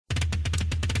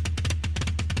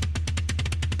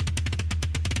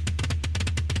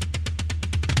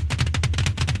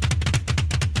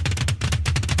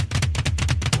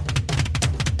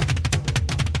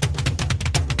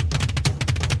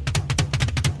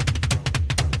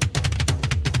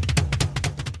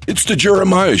It's the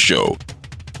Jeremiah Show.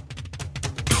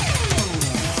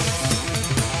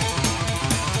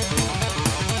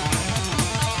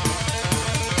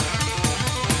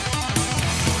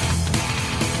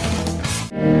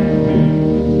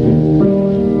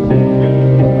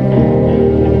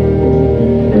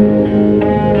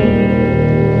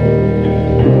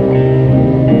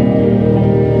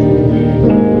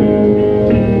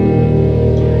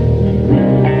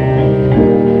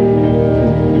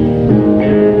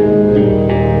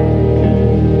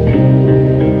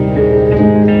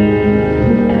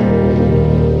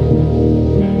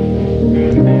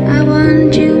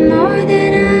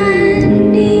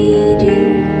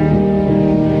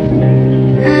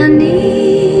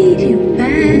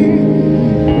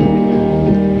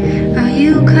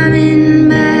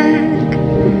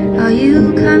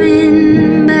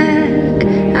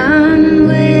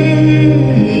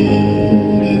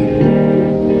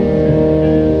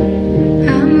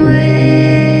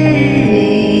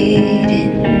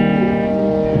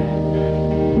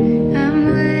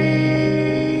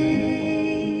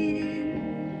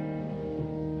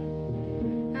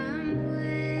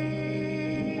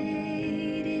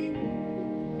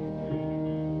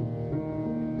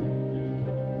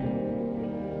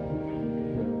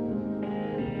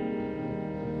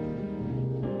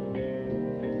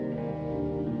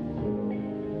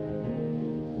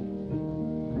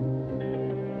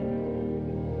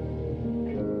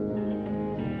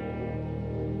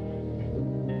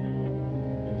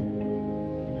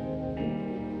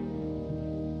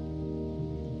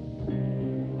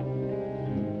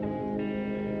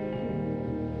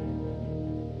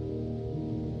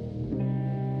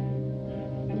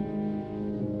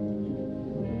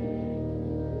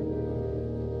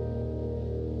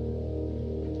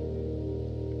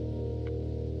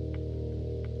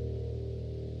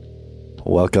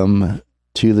 Welcome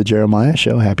to the Jeremiah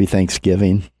Show. Happy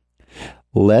Thanksgiving.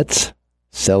 Let's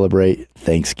celebrate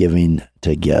Thanksgiving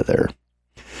together.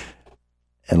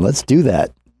 And let's do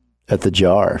that at the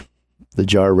Jar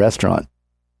restaurant,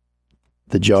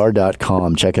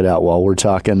 thejar.com. Check it out. While we're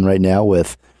talking right now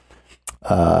with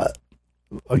a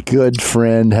good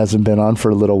friend, hasn't been on for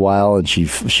a little while, and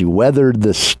she weathered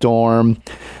the storm,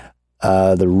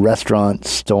 the restaurant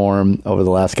storm over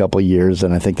the last couple of years.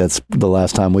 And I think that's the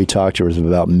last time we talked to her was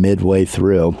about midway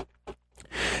through.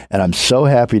 And I'm so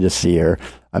happy to see her.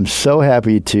 I'm so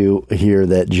happy to hear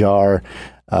that Jar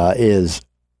is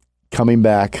coming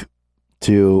back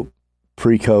to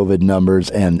pre-COVID numbers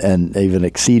and even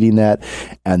exceeding that,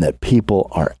 and that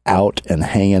people are out and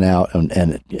hanging out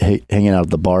and hanging out at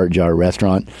the bar at Jar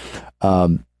Restaurant.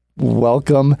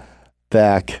 Welcome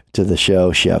back to the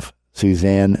show, Chef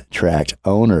Suzanne Tracht,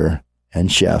 owner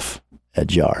and chef at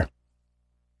Jar.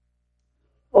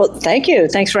 Well, thank you.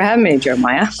 Thanks for having me,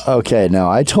 Jeremiah. Okay,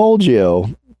 now I told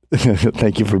you,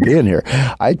 thank you for being here.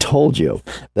 I told you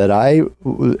that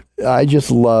I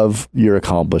just love your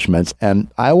accomplishments,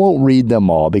 and I won't read them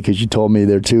all because you told me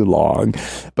they're too long,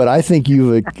 but I think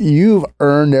you've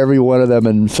earned every one of them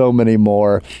and so many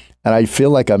more. And I feel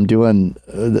like I'm doing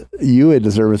you a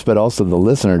disservice, but also the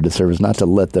listener a disservice, not to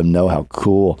let them know how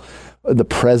cool, the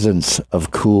presence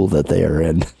of cool that they are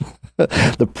in.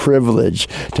 The privilege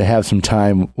to have some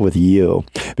time with you,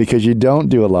 because you don't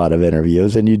do a lot of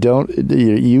interviews, and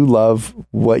you love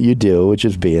what you do, which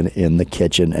is being in the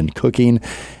kitchen and cooking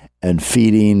and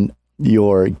feeding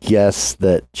your guests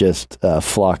that just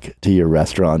flock to your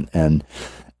restaurant and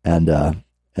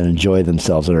enjoy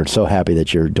themselves and are so happy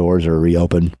that your doors are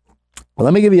reopened. Well,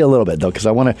 let me give you a little bit, though, because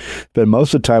I want to spend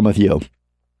most of the time with you.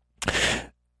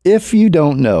 If you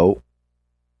don't know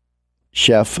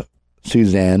Chef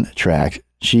Suzanne Tracht,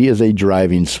 she is a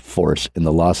driving force in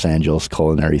the Los Angeles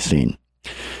culinary scene.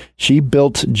 She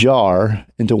built Jar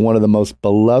into one of the most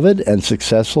beloved and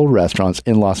successful restaurants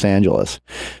in Los Angeles.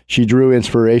 She drew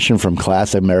inspiration from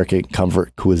classic American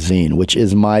comfort cuisine, which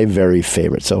is my very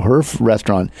favorite. So her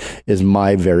restaurant is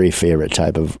my very favorite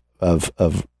type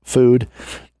of food,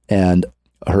 and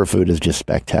her food is just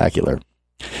spectacular.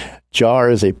 Jar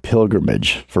is a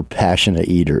pilgrimage for passionate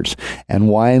eaters and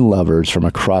wine lovers from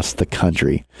across the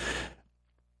country.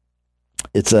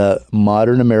 It's a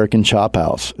modern American chop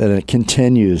house, and it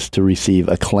continues to receive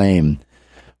acclaim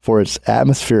for its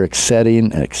atmospheric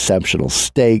setting and exceptional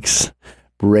steaks,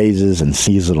 braises, and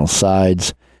seasonal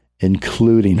sides,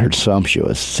 including her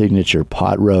sumptuous signature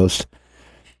pot roast,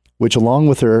 which, along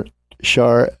with her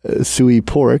char siu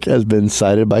pork, has been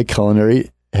cited by culinary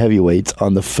heavyweights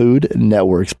on the Food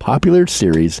Network's popular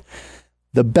series,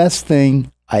 The Best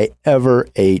Thing I Ever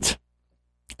Ate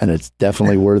and it's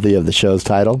definitely worthy of the show's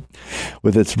title.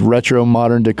 With its retro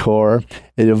modern decor,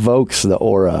 it evokes the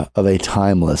aura of a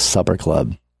timeless supper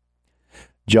club.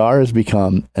 Jar has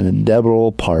become an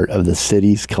indelible part of the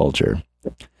city's culture,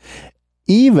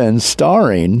 even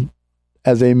starring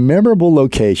as a memorable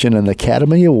location in the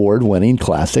Academy Award-winning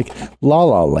classic La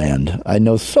La Land. I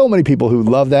know so many people who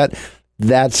love that.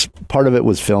 That's part of it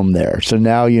was filmed there, so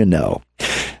now you know.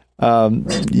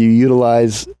 You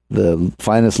utilize the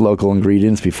finest local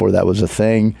ingredients before that was a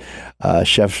thing.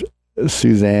 Chef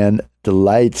Suzanne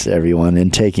delights everyone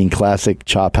in taking classic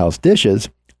chop house dishes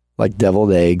like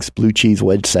deviled eggs, blue cheese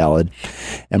wedge salad,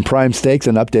 and prime steaks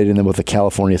and updating them with a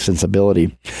California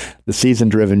sensibility. The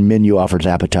season-driven menu offers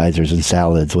appetizers and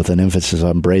salads with an emphasis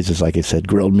on braises, like I said,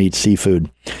 grilled meat,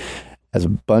 seafood, as a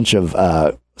bunch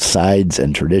of sides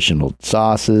and traditional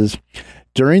sauces.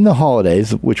 During the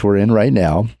holidays, which we're in right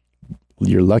now,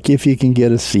 you're lucky if you can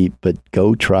get a seat, but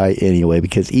go try anyway,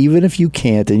 because even if you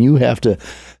can't and you have to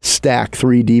stack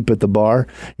 3 deep at the bar,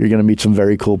 you're going to meet some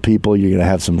very cool people. You're going to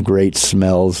have some great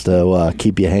smells to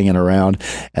keep you hanging around.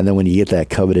 And then when you get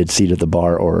that coveted seat at the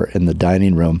bar or in the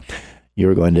dining room,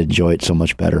 you're going to enjoy it so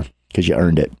much better because you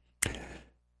earned it.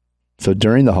 So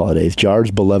during the holidays,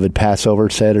 Jar's beloved Passover,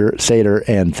 Seder,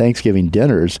 and Thanksgiving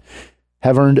dinners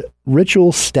have earned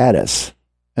ritual status.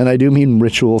 And I do mean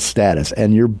ritual status.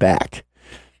 And you're back.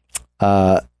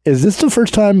 Is this the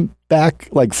first time back,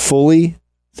 like fully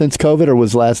since COVID, or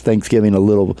was last Thanksgiving a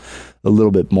little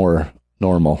bit more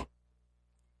normal?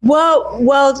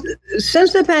 Well,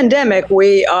 since the pandemic,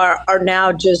 we are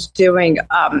now just doing.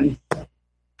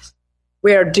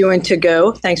 We are doing to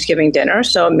go Thanksgiving dinner,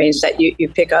 so it means that you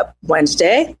pick up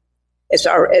Wednesday. It's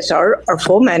our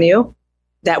full menu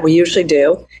that we usually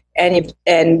do,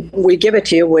 and we give it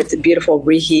to you with beautiful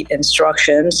reheat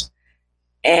instructions.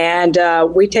 And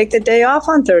we take the day off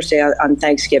on Thursday on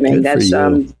Thanksgiving. Good That's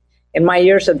in my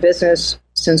years of business,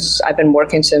 since I've been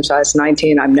working since I was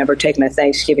 19, I've never taken a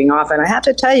Thanksgiving off. And I have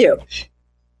to tell you,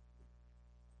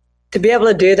 to be able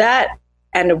to do that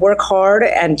and to work hard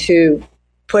and to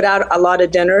put out a lot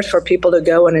of dinners for people to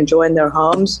go and enjoy in their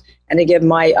homes, and to give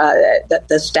my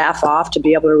the staff off to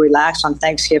be able to relax on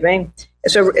Thanksgiving,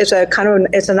 it's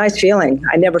a nice feeling.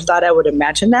 I never thought I would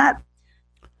imagine that,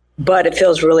 but it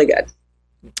feels really good.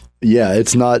 Yeah,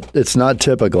 it's not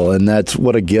typical, and that's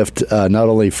what a gift, not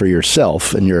only for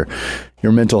yourself and your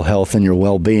mental health and your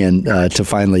well-being, to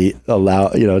finally allow,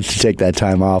 to take that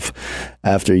time off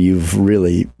after you've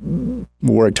really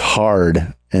worked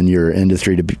hard in your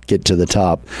industry to get to the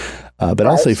top, but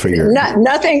also for your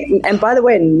nothing. And by the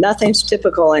way, nothing's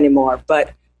typical anymore.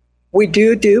 But we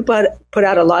do put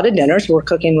out a lot of dinners. We're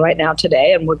cooking right now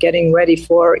today, and we're getting ready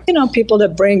for people to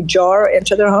bring Jar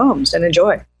into their homes and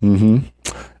enjoy. Mm-hmm.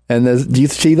 And do you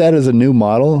see that as a new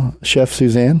model, Chef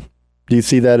Suzanne? Do you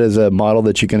see that as a model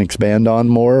that you can expand on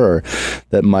more, or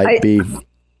that might be?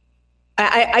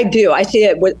 I do. I see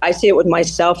it with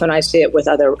myself, and I see it with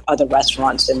other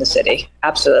restaurants in the city.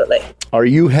 Absolutely. Are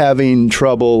you having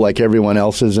trouble, like everyone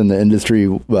else is in the industry,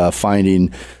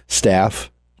 finding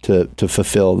staff to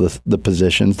fulfill the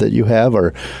positions that you have,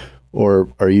 or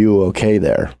are you okay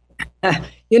there?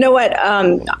 You know what?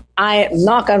 I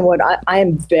knock on wood. I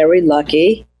am very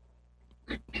lucky.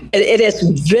 It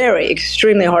is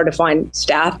extremely hard to find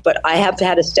staff, but I have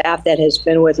had a staff that has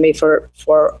been with me for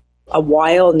a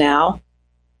while now.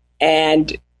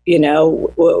 And,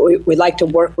 we like to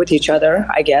work with each other,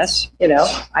 I guess.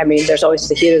 There's always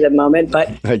the heat of the moment,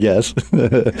 but I guess,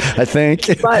 I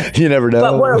think, but you never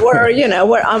know.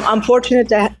 But I'm fortunate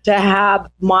to have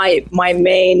my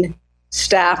main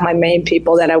staff, my main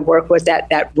people that I work with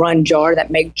that run Jar,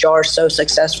 that make Jar so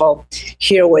successful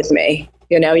here with me.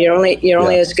 You're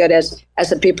only as good as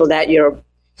the people that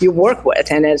you work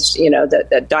with, and as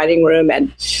the dining room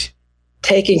and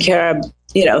taking care of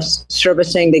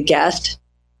servicing the guest.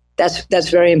 That's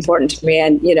very important to me,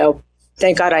 and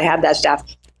thank God I have that staff.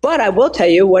 But I will tell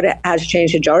you what has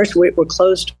changed at Jar. We're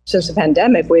closed since the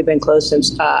pandemic. We've been closed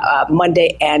since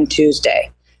Monday and Tuesday,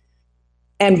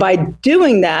 and by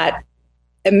doing that,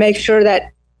 it makes sure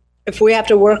that if we have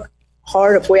to work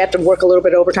hard, if we have to work a little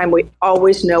bit overtime, we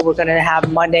always know we're going to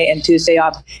have Monday and Tuesday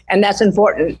off. And that's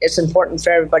important. It's important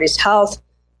for everybody's health.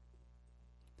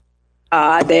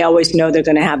 They always know they're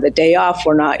going to have the day off.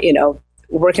 We're not,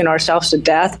 working ourselves to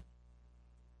death.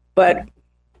 But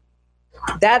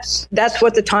that's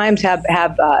what the times have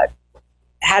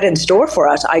had in store for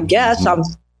us, I guess.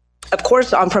 Of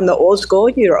course, I'm from the old school.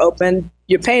 You're open.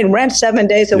 You're paying rent 7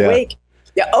 days a week.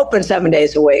 You're open 7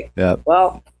 days a week. Yeah.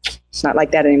 Well, it's not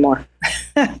like that anymore.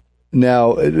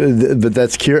 Now, but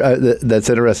that's that's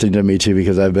interesting to me too,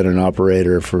 because I've been an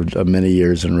operator for many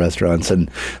years in restaurants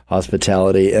and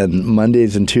hospitality, and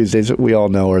Mondays and Tuesdays, we all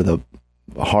know, are the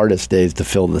hardest days to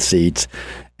fill the seats,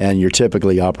 and you're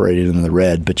typically operating in the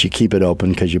red, but you keep it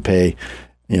open because you pay,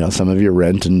 some of your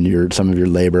rent and some of your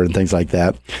labor and things like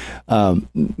that.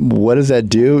 What does that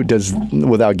do?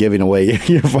 Without giving away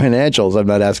your financials, I'm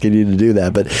not asking you to do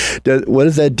that, but what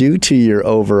does that do to your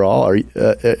overall? Are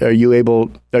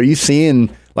you seeing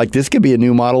like this could be a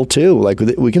new model too? Like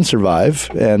we can survive,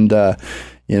 and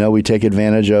we take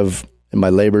advantage of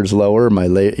my labor's lower, some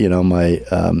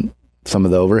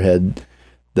of the overhead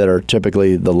that are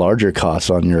typically the larger costs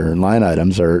on your line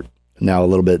items are now a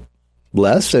little bit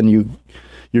less, and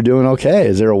you're doing okay.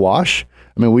 Is there a wash?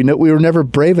 I mean, we were never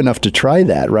brave enough to try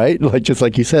that, right? Just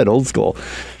like you said, old school.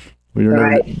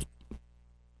 Right.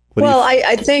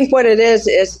 I think what it is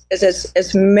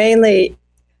it's mainly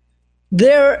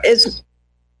there is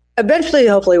eventually,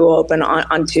 hopefully we'll open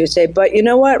on Tuesday. But you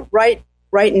know what? Right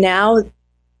now,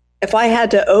 if I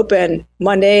had to open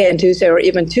Monday and Tuesday or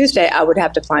even Tuesday, I would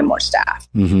have to find more staff.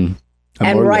 Mm-hmm.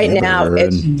 And right now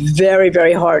it's very,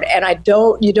 very hard. And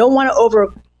you don't want to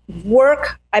overwork.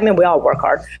 I mean, we all work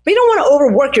hard, but you don't want to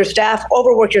overwork your staff,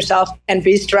 overwork yourself, and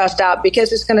be stressed out,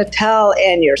 because it's going to tell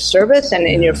in your service and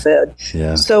in your food.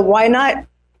 Yeah. So why not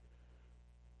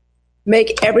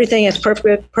make everything as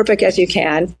perfect as you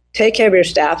can, take care of your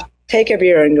staff, take care of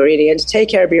your ingredients, take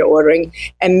care of your ordering,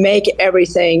 and make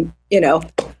everything,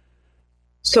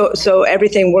 so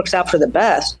everything works out for the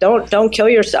best. Don't kill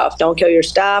yourself. Don't kill your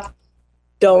staff.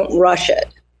 Don't rush it.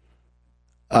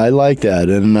 I like that,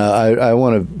 and I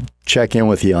want to check in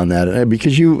with you on that,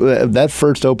 because that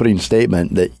first opening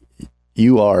statement that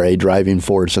you are a driving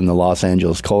force in the Los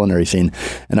Angeles culinary scene,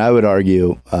 and I would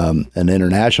argue an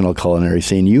international culinary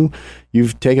scene.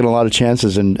 You've taken a lot of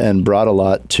chances and brought a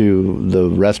lot to the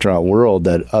restaurant world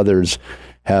that others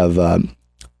have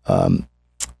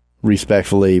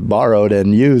respectfully borrowed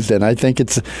and used, and I think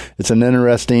it's an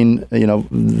interesting,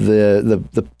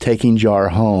 the taking jar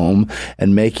home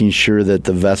and making sure that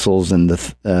the vessels and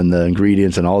the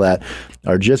ingredients and all that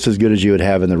are just as good as you would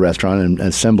have in the restaurant, and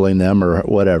assembling them or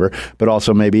whatever, but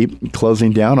also maybe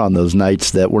closing down on those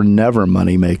nights that were never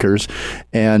money makers,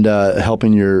 and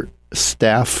helping you with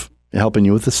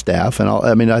the staff,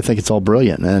 and I think it's all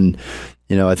brilliant, and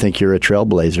I think you're a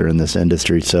trailblazer in this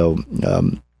industry, so.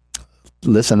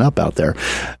 Listen up out there.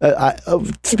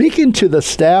 Speaking to the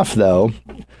staff, though,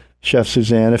 Chef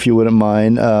Suzanne, if you wouldn't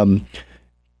mind, I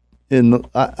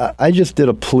just did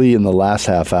a plea in the last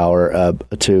half hour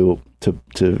to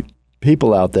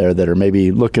people out there that are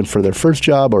maybe looking for their first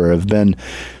job or have been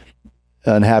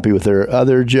unhappy with their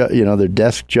other their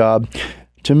desk job.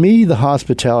 To me, the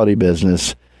hospitality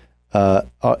business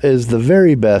is the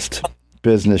very best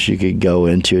business you could go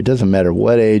into. It doesn't matter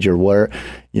what age or where,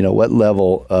 what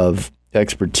level of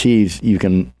expertise. You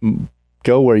can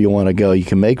go where you want to go. You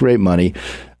can make great money.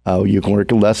 You can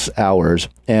work less hours,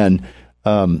 and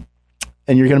you're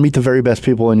going to meet the very best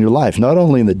people in your life. Not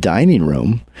only in the dining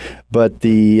room, but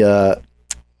the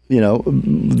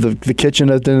kitchen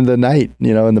at the end of the night.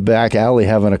 In the back alley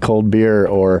having a cold beer,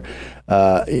 or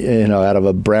out of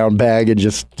a brown bag, and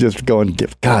just going,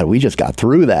 God, we just got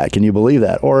through that. Can you believe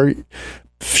that? Or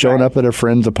showing up at a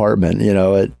friend's apartment,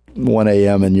 at 1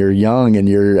 a.m. and you're young and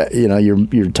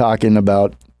you're talking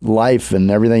about life and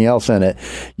everything else in it.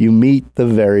 You meet the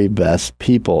very best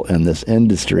people in this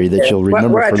industry that you'll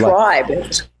remember we're for life.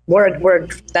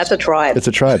 That's a tribe. It's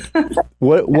a tribe.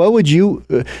 What would you,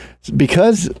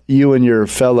 because you and your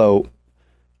fellow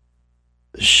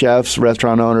chefs,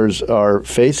 restaurant owners are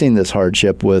facing this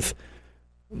hardship with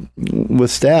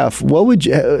staff, what would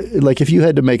you, like if you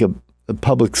had to make a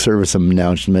public service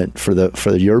announcement for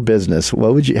your business,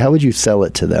 how would you sell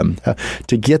it to them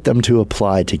to get them to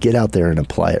apply, to get out there and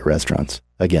apply at restaurants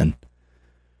again?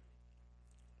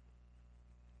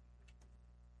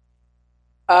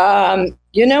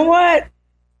 You know what?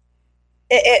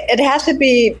 It has to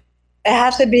be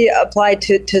applied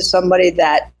to somebody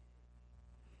that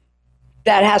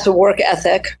has a work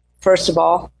ethic, first of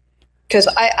all. Because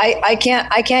I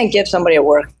can't give somebody a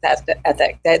work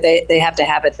ethic. They have to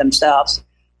have it themselves.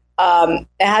 It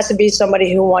has to be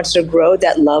somebody who wants to grow,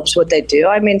 that loves what they do.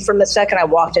 I mean, from the second I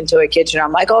walked into a kitchen,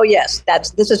 I'm like, oh yes,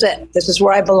 this is it. This is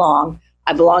where I belong.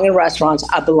 I belong in restaurants.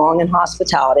 I belong in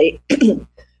hospitality.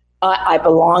 I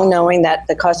belong knowing that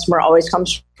the customer always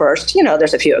comes first.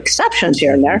 There's a few exceptions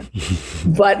here and there,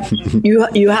 but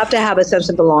you have to have a sense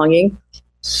of belonging.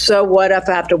 So what if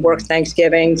I have to work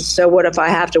Thanksgiving? So what if I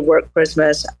have to work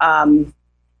Christmas? I'm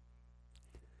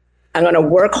going to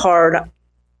work hard.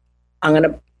 I'm going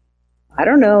to I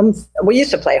don't know. We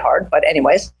used to play hard, but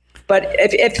anyways. But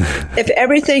if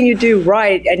everything you do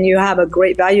right and you have a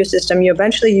great value system, you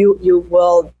eventually you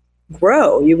will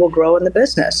grow. You will grow in the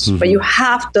business. But you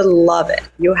have to love it.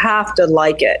 You have to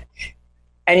like it.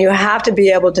 And you have to be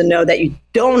able to know that you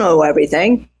don't know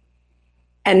everything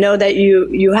and know that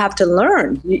you have to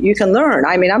learn. You can learn.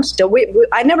 I mean,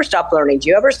 I never stop learning. Do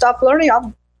you ever stop learning?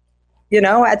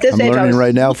 At this age, I'm learning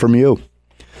right now from you.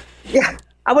 Yeah.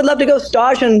 I would love to go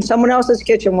stage in someone else's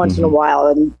kitchen once in a while.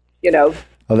 And,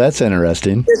 Oh, that's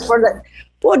interesting.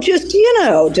 Well, just,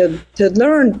 to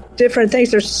learn different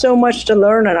things. There's so much to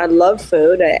learn. And I love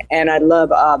food and I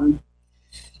love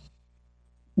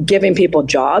giving people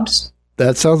jobs.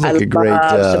 That sounds like a great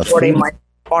supporting my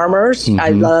farmers. I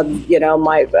love,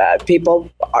 my people.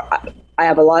 I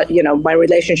have a lot, my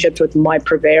relationships with my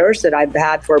purveyors that I've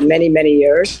had for many, many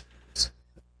years.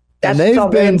 And they've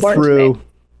been through.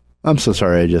 I'm so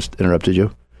sorry I just interrupted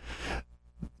you.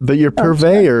 But your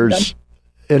purveyors,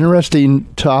 interesting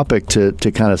topic to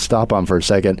kind of stop on for a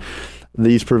second.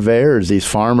 These purveyors, these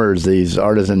farmers, these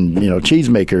artisan,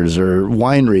 cheesemakers or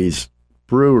wineries,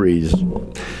 breweries,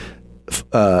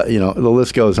 the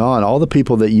list goes on. All the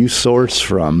people that you source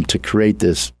from to create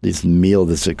this meal,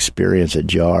 this experience at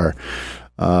Jar,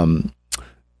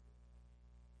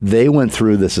 they went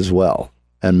through this as well.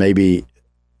 And maybe,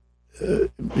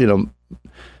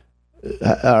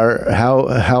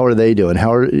 how are they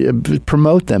doing?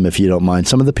 Promote them if you don't mind.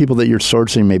 Some of the people that you're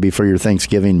sourcing maybe for your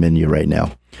Thanksgiving menu right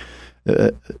now.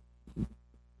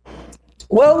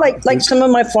 Well, like some of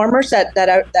my farmers that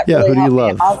really who do you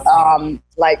help love? me out,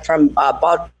 like from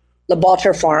the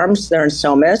Balcher Farms, they're in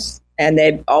Somis, and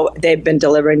they've been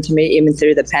delivering to me even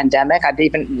through the pandemic. I've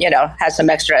even had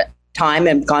some extra time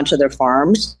and gone to their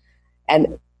farms,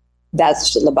 and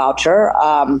that's the Balcher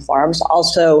Farms.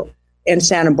 Also in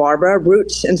Santa Barbara,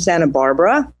 Roots in Santa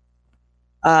Barbara.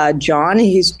 John,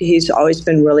 he's always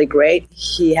been really great.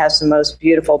 He has the most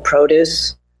beautiful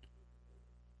produce.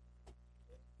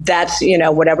 That's,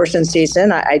 whatever's in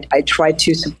season. I try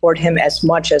to support him as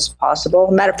much as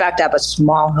possible. Matter of fact, I have a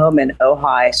small home in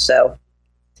Ojai. So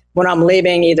when I'm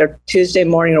leaving either Tuesday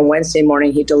morning or Wednesday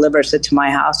morning, he delivers it to my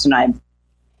house and I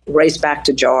race back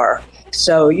to Jar.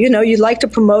 So, you'd like to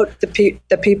promote the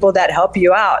people that help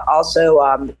you out.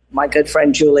 Also, my good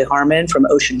friend Julie Harmon from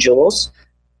Ocean Jewels,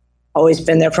 always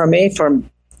been there for me for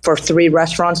 3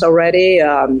 restaurants already.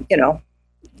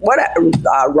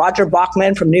 Roger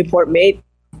Bachman from Newport Meat.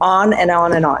 On and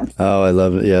on and on. Oh, I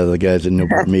love it. Yeah, the guys at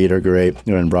Newport Meat are great.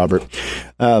 And Robert.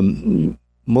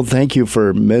 Well, thank you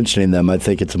for mentioning them. I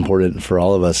think it's important for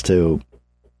all of us to,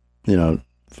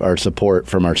 our support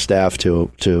from our staff to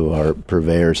our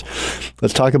purveyors.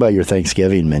 Let's talk about your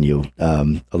Thanksgiving menu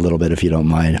a little bit, if you don't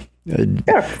mind.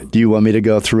 Sure. Do you want me to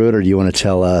go through it, or do you want to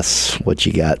tell us what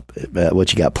you got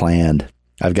planned?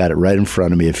 I've got it right in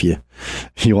front of me. If you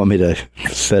want me to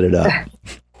set it up.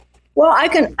 Well, I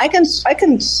can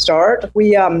start.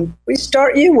 We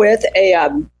start you with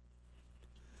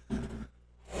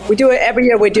we do it every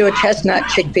year. We do a chestnut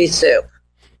chickpea soup,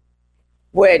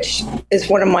 which is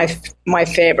one of my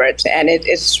favorites, and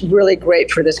it's really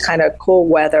great for this kind of cool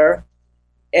weather.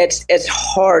 It's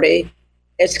hearty.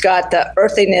 It's got the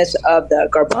earthiness of the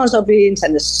garbanzo beans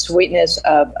and the sweetness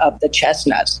of the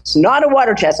chestnuts. It's not a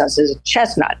water chestnut. It's a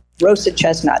chestnut, roasted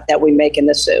chestnut that we make in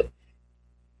the soup.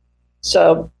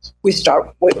 So we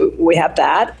have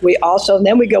that.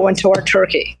 Then we go into our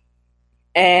turkey.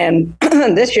 And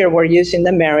this year we're using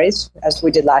the Marys, as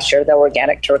we did last year, the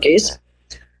organic turkeys.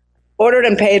 Ordered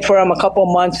and paid for them a couple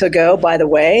months ago, by the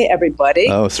way, everybody.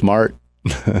 Oh, smart.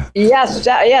 Yes,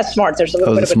 smart. There's a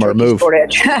little bit of a turkey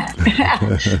shortage.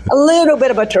 A little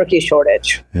bit of a turkey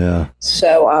shortage. Yeah.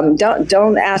 So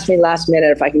don't ask me last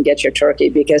minute if I can get your turkey,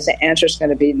 because the answer is going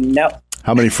to be no.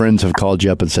 How many friends have called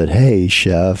you up and said, "Hey,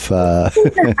 chef, half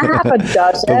a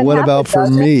dozen. But what about for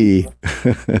me?"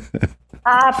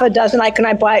 Half a dozen. Can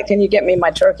I buy it? Can you get me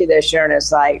my turkey this year? And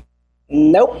it's like,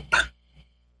 nope.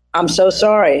 I'm so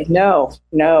sorry. No.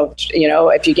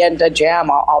 If you get into jam,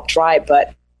 I'll try,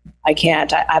 but I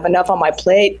can't. I have enough on my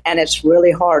plate, and it's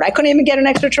really hard. I couldn't even get an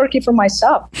extra turkey for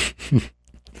myself.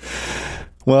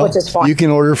 Well, which is fine. You can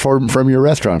order from your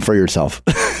restaurant for yourself.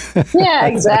 Yeah,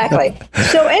 exactly.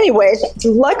 So anyways,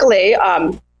 luckily,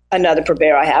 another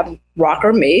purveyor I have,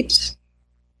 Rocker Meats,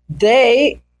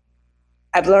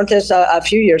 I've learned this a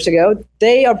few years ago,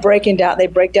 they break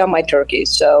down my turkeys.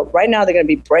 So right now they're going to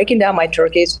be breaking down my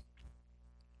turkeys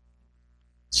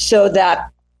so that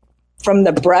from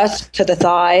the breast to the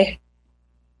thigh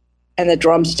and the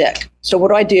drumstick. So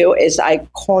what I do is I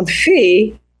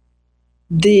confit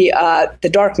the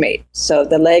dark meat. So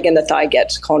the leg and the thigh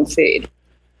gets confit.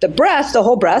 the breast, the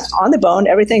whole breast on the bone,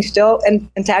 everything's still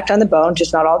intact on the bone,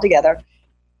 just not all together.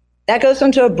 That goes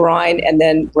into a brine and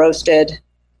then roasted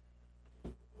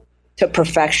to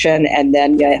perfection. And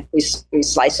then we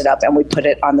slice it up and we put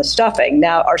it on the stuffing.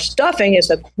 Now, our stuffing is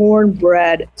a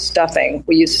cornbread stuffing.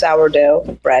 We use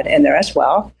sourdough bread in there as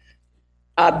well.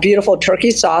 Beautiful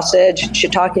turkey sausage,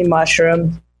 shiitake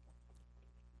mushroom,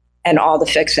 and all the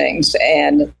fixings.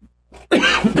 And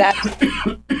that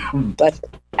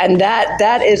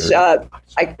is,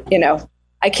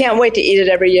 I can't wait to eat it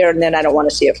every year, and then I don't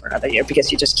want to see it for another year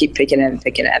because you just keep picking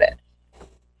at it.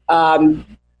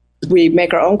 We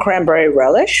make our own cranberry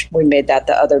relish. We made that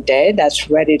the other day.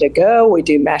 That's ready to go. We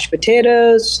do mashed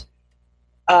potatoes.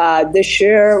 This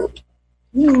year,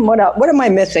 what am I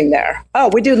missing there? Oh,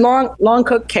 we do long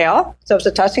cooked kale. So it's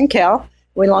a Tuscan kale.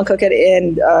 We long cook it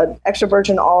in extra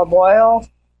virgin olive oil,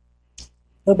 a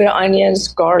little bit of onions,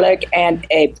 garlic, and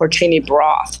a porcini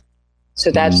broth.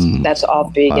 So that's all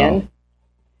vegan. Wow.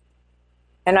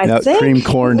 And I think cream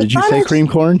corn. Did you say cream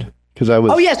corn? Because I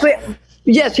was. Oh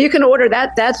yes, you can order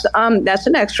that. That's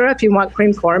an extra if you want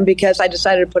cream corn, because I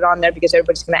decided to put on there because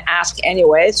everybody's going to ask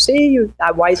anyway. See,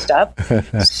 I wised up.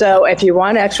 So if you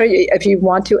want extra, if you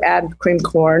want to add cream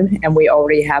corn, and we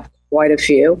already have quite a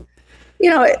few.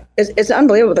 It's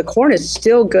unbelievable. The corn is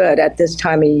still good at this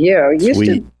time of year.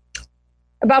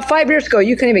 About 5 years ago,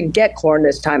 you couldn't even get corn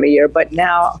this time of year, but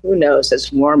now who knows?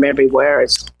 It's warm everywhere.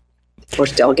 We're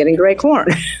still getting great corn.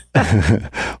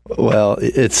 Well,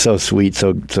 it's so sweet,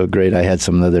 so great. I had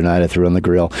some the other night I threw on the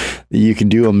grill. You can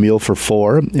do a meal for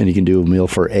 4, and you can do a meal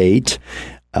for 8,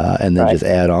 and then just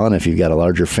add on if you've got a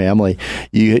larger family.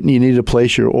 You need to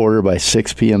place your order by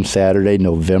 6 p.m. Saturday,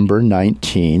 November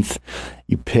 19th.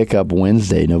 You pick up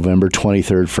Wednesday, November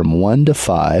 23rd from 1 to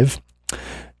 5.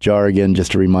 Jar, again,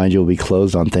 just to remind you, will be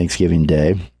closed on Thanksgiving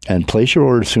Day. And place your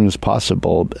order as soon as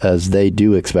possible, as they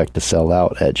do expect to sell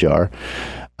out at Jar.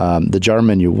 The Jar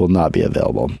menu will not be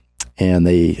available. And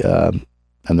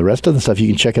and the rest of the stuff, you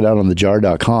can check it out on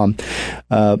thejar.com.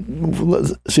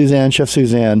 Chef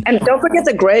Suzanne. And don't forget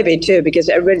the gravy, too, because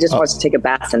everybody just wants to take a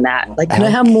bath in that. Like, can I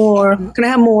have more? Can I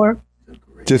have more?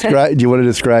 Do you want to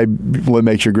describe what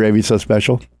makes your gravy so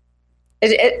special?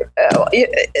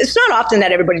 It's not often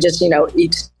that everybody just,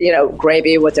 eats,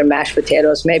 gravy with their mashed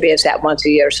potatoes. Maybe it's that once a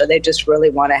year. So they just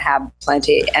really want to have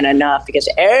plenty and enough because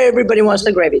everybody wants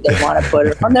the gravy. They want to put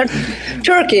it on their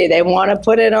turkey. They want to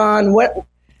put it on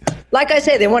like I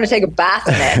say, they want to take a bath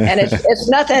in it. And it's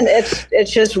nothing.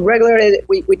 It's just regular.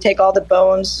 We take all the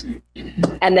bones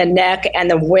and the neck and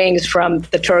the wings from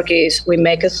the turkeys. We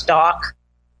make a stock,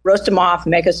 roast them off,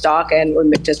 make a stock, and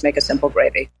we just make a simple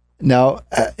gravy. Now,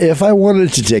 if I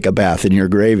wanted to take a bath in your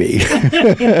gravy,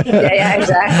 yeah,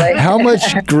 exactly. How much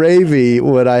gravy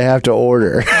would I have to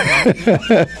order?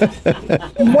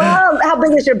 Well, how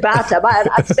big is your bathtub?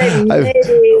 I'd say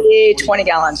maybe 20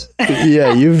 gallons.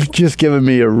 Yeah, you've just given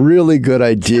me a really good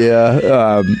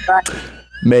idea.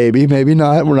 Maybe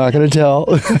not. We're not going to tell.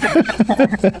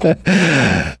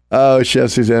 Oh,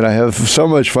 Chef Suzanne, I have so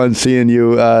much fun seeing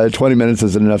you. 20 minutes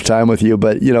isn't enough time with you,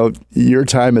 but, your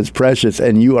time is precious,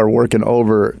 and you are working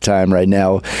overtime right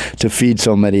now to feed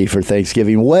so many for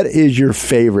Thanksgiving. What is your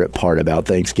favorite part about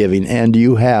Thanksgiving? And do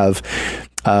you have,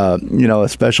 a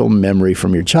special memory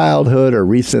from your childhood or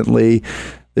recently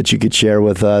that you could share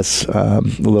with us, a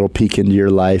little peek into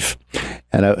your life,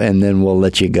 and then we'll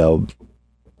let you go.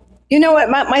 You know what?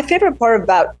 My favorite part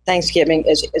about Thanksgiving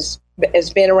is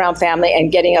being around family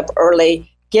and getting up early,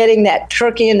 getting that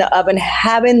turkey in the oven,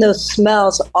 having those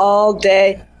smells all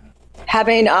day,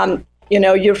 having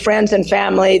your friends and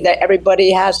family, that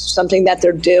everybody has something that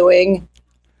they're doing.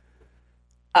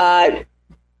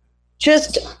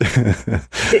 Just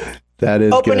that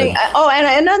is opening. Good. Oh,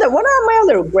 and another one of my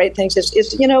other great things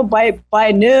is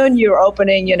by noon you're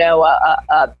opening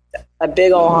a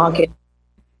big old honking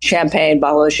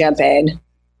bottle of champagne,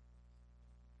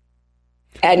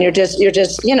 and you're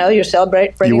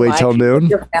celebrating. You wait till noon.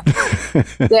 Yeah.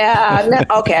 No,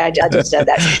 okay. I just said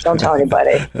that. Don't tell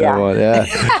anybody. Yeah. Oh, yeah.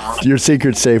 Your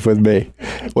secret's safe with me.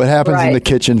 What happens in the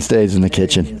kitchen stays in the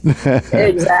kitchen.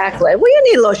 Exactly. Well, you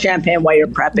need a little champagne while you're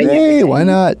prepping. Hey, why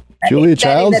not? Julia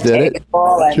Childs did it.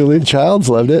 Julia Childs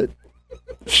loved it.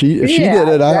 If she did it,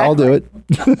 exactly. I'll do it.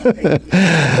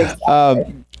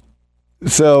 Exactly.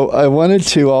 So I wanted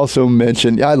to also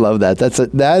mention, I love that.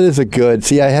 That is a good,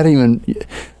 see,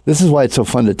 this is why it's so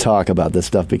fun to talk about this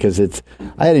stuff, because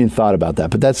I hadn't even thought about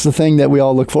that, but that's the thing that we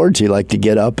all look forward to, like to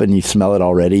get up and you smell it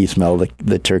already. You smell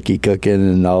the turkey cooking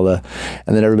and and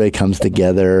then everybody comes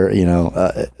together,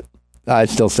 I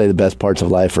still say the best parts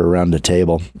of life are around the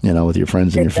table, with your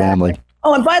friends and your family.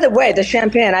 Oh, and by the way, the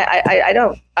champagne, I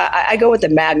go with the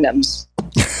Magnums.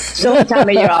 So one time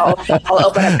of year, I'll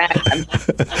open a Magnum.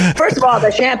 First of all,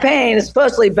 the champagne is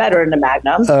supposedly better than the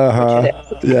Magnum.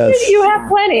 Yes. You have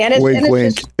plenty. And it's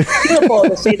just beautiful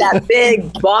to see that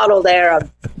big bottle there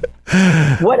of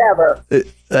whatever.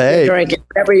 Hey, drink it,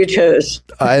 whatever you choose.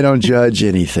 I don't judge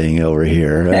anything over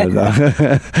here. I'm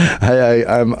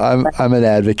an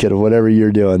advocate of whatever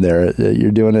you're doing there.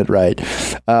 You're doing it right.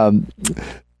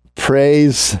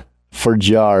 Praise for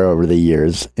Jar over the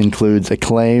years includes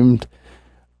acclaimed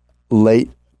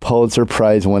late Pulitzer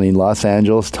Prize winning Los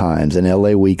Angeles Times and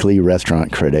LA Weekly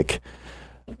restaurant critic,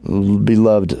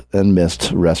 beloved and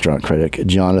missed restaurant critic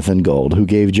Jonathan Gold, who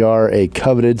gave Jar a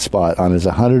coveted spot on his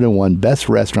 101 best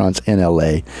restaurants in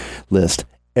LA list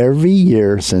every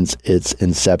year since its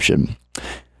inception.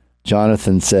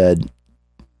 Jonathan said,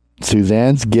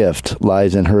 Suzanne's gift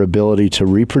lies in her ability to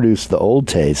reproduce the old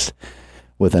taste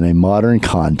within a modern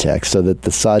context so that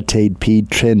the sautéed pea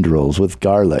tendrils with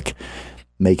garlic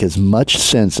make as much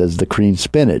sense as the creamed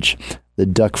spinach, the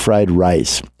duck fried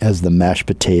rice as the mashed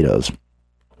potatoes.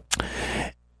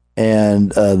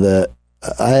 And I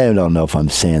don't know if I'm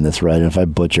saying this right, and if I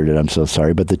butchered it, I'm so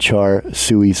sorry, but the char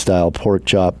suey style pork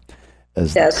chop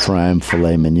as the prime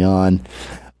filet mignon.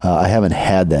 I haven't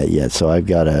had that yet, so I've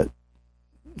got to.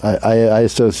 I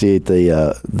associate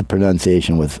the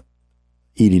pronunciation with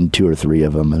eating 2 or 3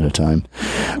 of them at a time.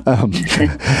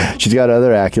 She's got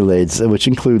other accolades, which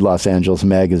include Los Angeles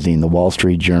Magazine, the Wall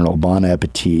Street Journal, Bon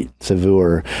Appetit,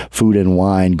 Saveur, Food and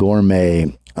Wine,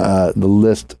 Gourmet. The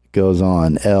list goes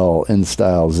on. Elle,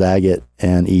 InStyle, Zagat,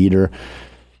 and Eater.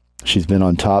 She's been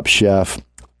on Top Chef,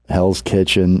 Hell's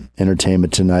Kitchen,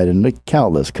 Entertainment Tonight, and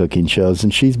countless cooking shows.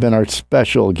 And she's been our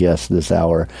special guest this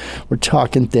hour. We're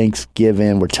talking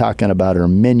Thanksgiving. We're talking about her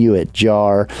menu at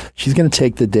Jar. She's going to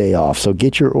take the day off. So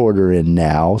get your order in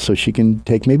now so she can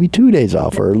take maybe 2 days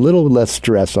off or a little less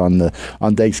stress on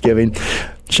Thanksgiving.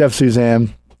 Chef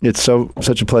Suzanne, it's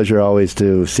such a pleasure always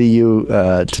to see you,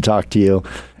 to talk to you.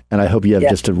 And I hope you have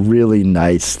just a really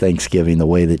nice Thanksgiving the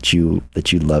way that you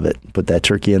love it. Put that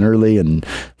turkey in early, and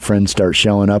friends start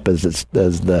showing up as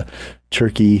the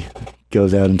turkey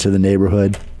goes out into the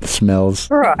neighborhood. Smells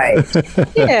right.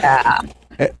 Yeah.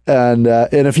 And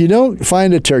if you don't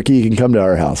find a turkey, you can come to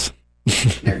our house.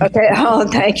 Okay. Oh,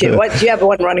 thank you. What, do you have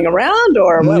one running around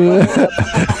or what?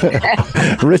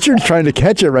 Richard's trying to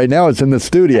catch it right now. It's in the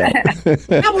studio.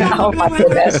 Oh, my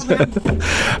goodness.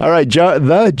 All right.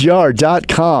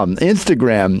 thejar.com,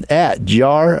 Instagram at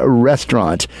Jar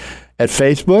Restaurant, at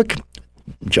Facebook,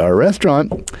 Jar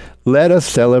Restaurant. Let us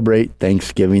celebrate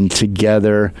Thanksgiving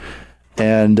together.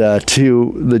 And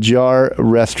to the Jar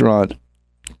Restaurant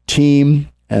team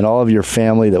and all of your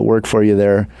family that work for you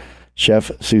there,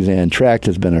 Chef Suzanne Tracht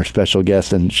has been our special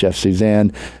guest. And Chef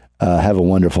Suzanne, have a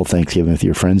wonderful Thanksgiving with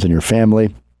your friends and your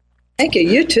family. Thank you.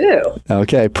 You too.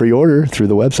 Okay. Pre-order through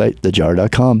the website,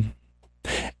 thejar.com.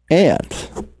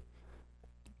 And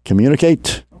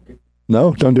communicate.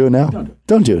 No, don't do it now.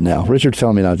 Don't do it now. Richard's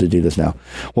telling me not to do this now.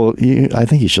 Well, I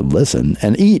think you should listen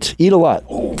and eat a lot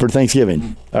for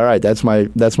Thanksgiving. All right. That's my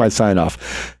sign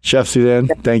off. Chef Suzanne,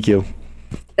 thank you.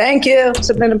 Thank you.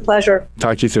 It's been a pleasure.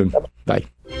 Talk to you soon. Bye.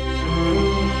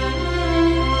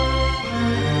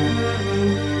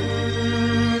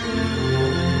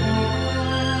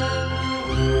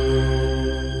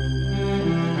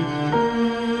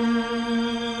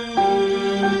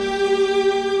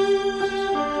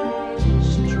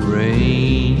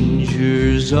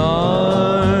 Strangers'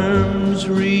 arms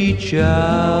reach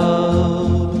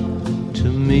out to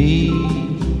me,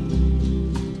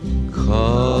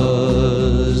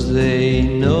 'cause they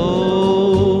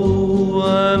know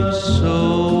I'm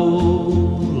so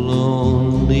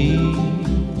lonely.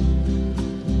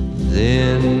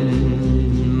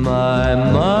 Then my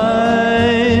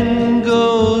mind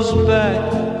goes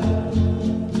back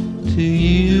to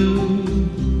you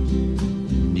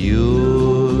and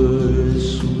your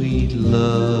sweet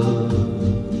love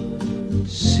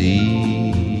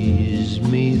sees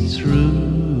me through.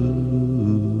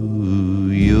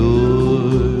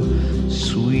 Your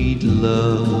sweet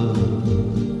love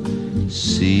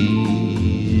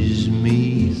sees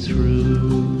me through.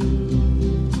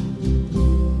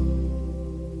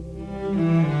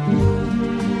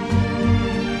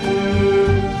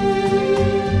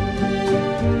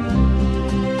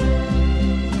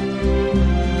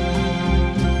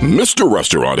 Mr.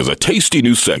 Restaurant is a tasty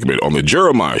new segment on The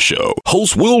Jeremiah Show.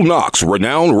 Host Will Knox,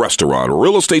 renowned restaurant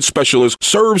real estate specialist,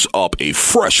 serves up a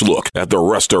fresh look at the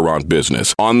restaurant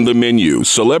business. On the menu,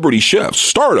 celebrity chefs,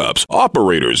 startups,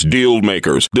 operators, deal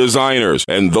makers, designers,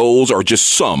 and those are just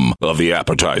some of the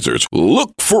appetizers.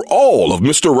 Look for all of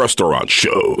Mr. Restaurant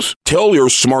shows. Tell your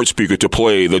smart speaker to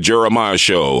play The Jeremiah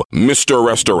Show, Mr.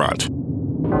 Restaurant.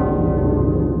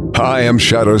 Hi, I'm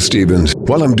Shadow Stevens.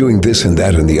 While I'm doing this and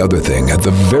that and the other thing at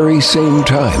the very same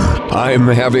time, I'm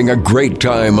having a great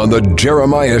time on The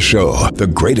Jeremiah Show, the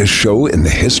greatest show in the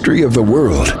history of the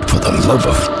world. For the love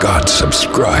of God,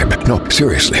 subscribe. No,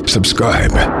 seriously,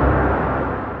 subscribe.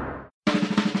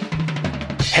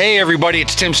 Hey, everybody,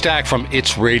 it's Tim Stack from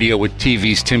It's Radio with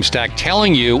TV's Tim Stack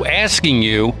asking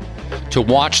you to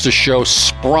watch the show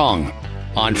Sprung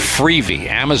on Freevee,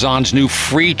 Amazon's new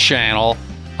free channel.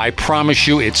 I promise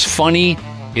you it's funny,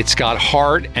 it's got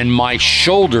heart, and my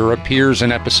shoulder appears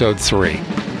in episode 3.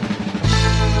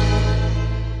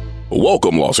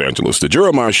 Welcome, Los Angeles. The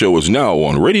Jeremiah Show is now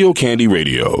on Radio Candy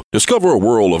Radio. Discover a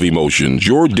world of emotions,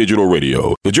 your digital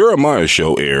radio. The Jeremiah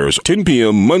Show airs 10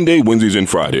 p.m. Monday, Wednesdays, and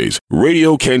Fridays.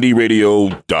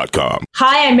 RadioCandyRadio.com.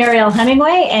 Hi, I'm Marielle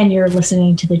Hemingway, and you're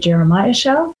listening to The Jeremiah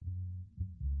Show.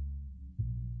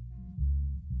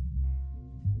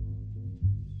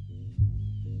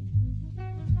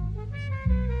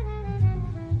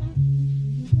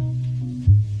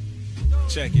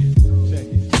 Check it.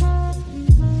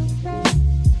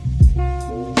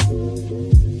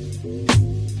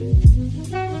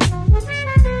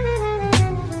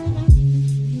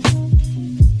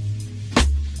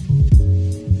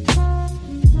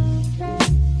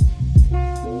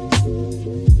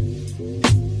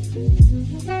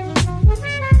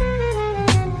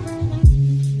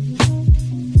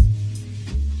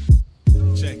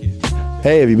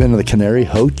 Hey, have you been to the Canary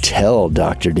Hotel,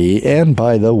 Dr. D? And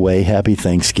by the way, happy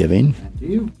Thanksgiving.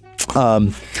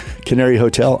 Canary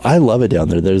Hotel, I love it down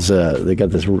there. They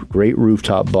got this great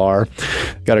rooftop bar,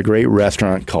 got a great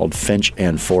restaurant called Finch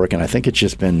and Fork, and I think it's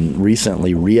just been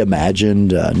recently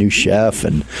reimagined, new chef,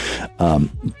 and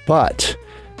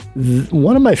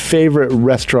one of my favorite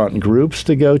restaurant groups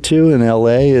to go to in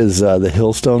LA is the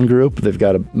Hillstone Group. They've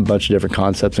got a bunch of different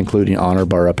concepts, including Honor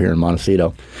Bar up here in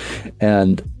Montecito.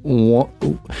 And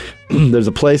there's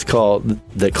a place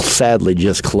that sadly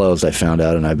just closed, I found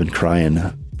out, and I've been crying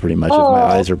pretty much. If my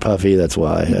eyes are puffy, that's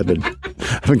why. I've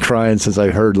been crying since I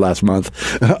heard last month.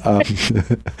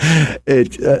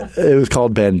 It was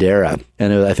called Bandera,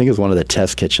 and I think it was one of the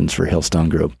test kitchens for Hillstone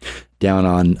Group down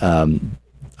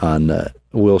on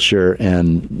Wilshire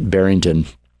and Barrington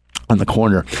on the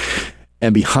corner.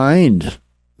 And behind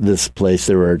this place,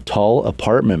 there were tall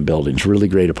apartment buildings, really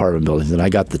great apartment buildings. And I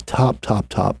got the top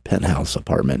penthouse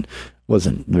apartment.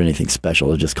 Wasn't anything special.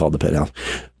 It was just called the penthouse.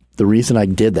 The reason I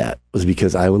did that was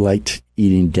because I liked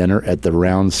eating dinner at the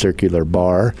round circular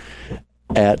bar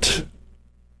at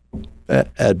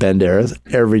Bandera's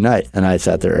every night. And I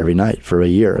sat there every night for a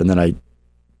year. And then I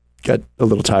got a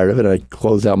little tired of it. I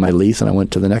closed out my lease and I went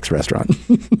to the next restaurant.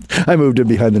 I moved in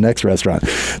behind the next restaurant.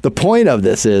 The point of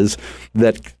this is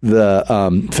that the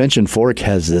Finch and Fork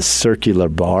has this circular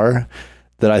bar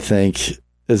that I think,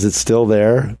 is it still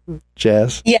there,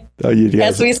 Jazz? Yeah.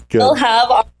 Yes, we still have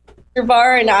our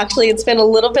bar, and actually it's been a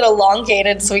little bit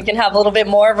elongated so we can have a little bit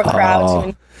more of a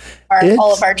crowd to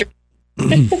all of our drinks.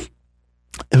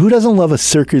 Who doesn't love a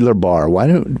circular bar? Why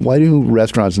do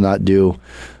restaurants not do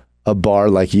a bar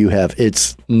like you have?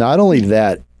 It's not only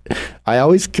that. I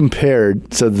always compared.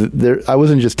 I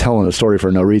wasn't just telling a story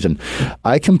for no reason.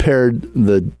 I compared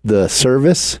the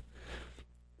service.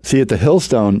 See, at the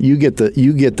Hillstone, you get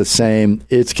the same.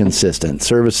 It's consistent.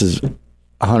 Service is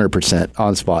 100%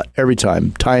 on spot every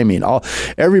time. Timing.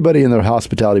 Everybody in the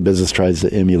hospitality business tries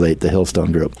to emulate the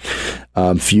Hillstone Group.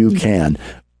 Few can.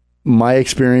 My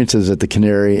experience is at the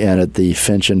Canary and at the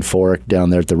Finch and Fork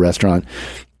down there at the restaurant.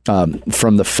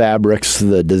 From the fabrics,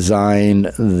 the design,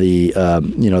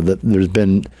 there's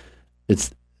been, it's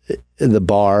the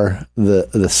bar,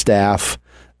 the staff,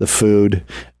 the food.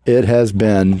 It has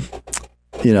been,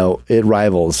 it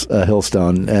rivals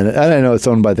Hillstone, and I know it's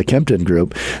owned by the Kempton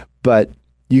Group, but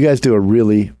you guys do a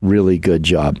really, really good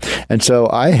job. And so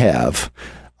I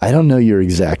don't know your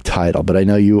exact title, but I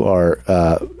know you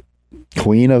are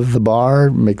Queen of the Bar,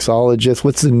 Mixologist.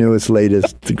 What's the newest,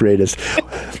 latest, the greatest?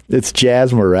 It's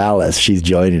Jazz Morales. She's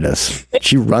joining us.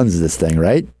 She runs this thing,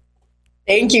 right?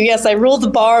 Thank you. Yes, I rule the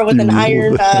bar with an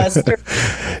iron stirrer.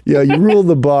 Yeah, you rule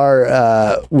the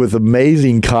bar with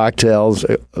amazing cocktails,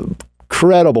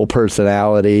 incredible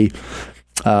personality.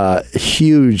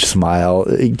 Huge smile.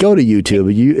 Go to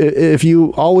YouTube. If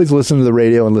you always listen to the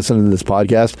radio and listen to this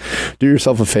podcast, do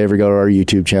yourself a favor, go to our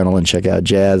YouTube channel and check out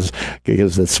Jazz,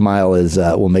 because the smile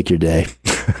will make your day.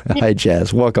 Hi,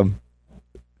 Jazz. Welcome.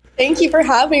 Thank you for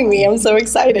having me. I'm so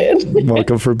excited.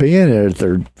 Welcome for being here.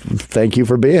 Thank you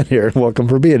for being here. Welcome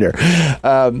for being here.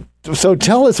 So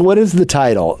tell us, what is the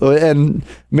title? And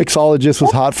Mixologist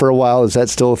was hot for a while. Is that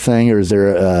still a thing, or is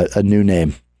there a new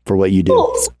name for what you do?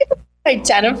 Well,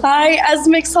 identify as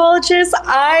mixologist.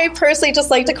 I personally just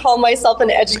like to call myself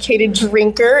an educated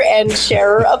drinker and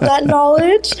sharer of that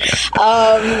knowledge.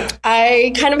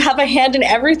 I kind of have a hand in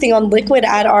everything on liquid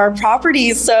at our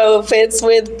properties. So if it's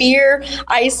with beer,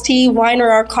 iced tea, wine, or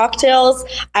our cocktails,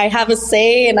 I have a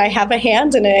say and I have a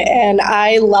hand in it, and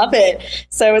I love it.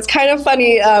 So it's kind of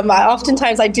funny.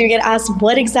 Oftentimes I do get asked,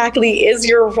 what exactly is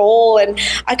your role? And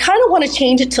I kind of want to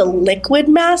change it to liquid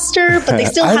master, but they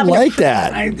still have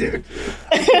that. I do.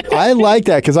 I like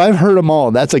that, because I've heard them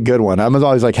all. That's a good one. I was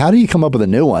always like, how do you come up with a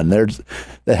new one? That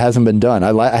hasn't been done.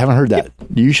 I haven't heard that.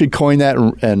 You should coin that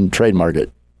and trademark it.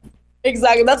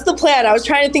 Exactly. That's the plan. I was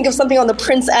trying to think of something on the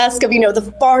Prince-esque of,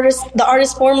 the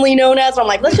artist formerly known as. I'm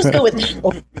like, let's just go with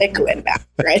liquid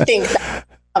master. I think that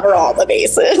cover all the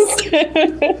bases.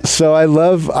 So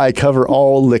I cover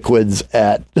all liquids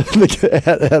at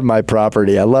my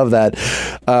property. I love that.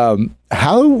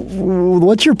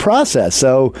 What's your process?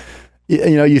 So,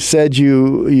 you said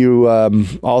you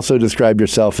also described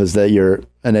yourself as that you're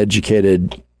an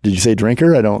educated, did you say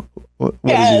drinker? I don't.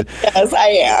 Yes, I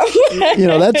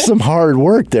am. That's some hard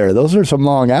work there. Those are some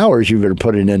long hours you've been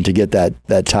putting in to get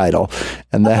that title.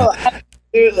 And that.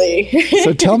 Absolutely.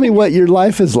 So tell me what your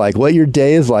life is like, what your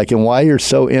day is like, and why you're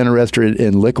so interested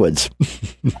in liquids.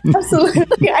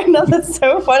 Absolutely. I know, that's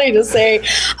so funny to say.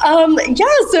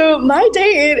 So my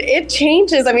day, it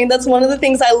changes. I mean, that's one of the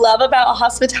things I love about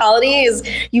hospitality is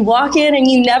you walk in and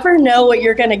you never know what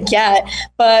you're going to get.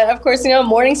 But of course,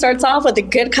 morning starts off with a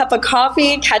good cup of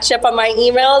coffee, catch up on my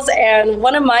emails. And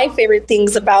one of my favorite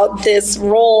things about this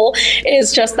role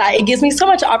is just that it gives me so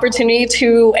much opportunity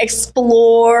to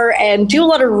explore and do a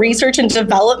lot of research and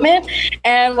development.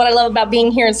 And what I love about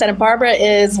being here in Santa Barbara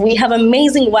is we have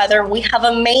amazing weather, we have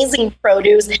amazing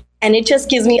produce, and it just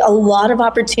gives me a lot of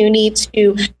opportunity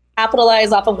to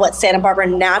capitalize off of what Santa Barbara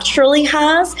naturally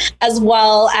has, as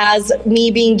well as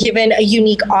me being given a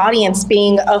unique audience,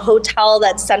 being a hotel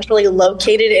that's centrally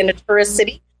located in a tourist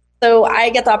city. So I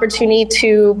get the opportunity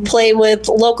to play with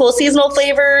local seasonal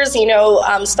flavors,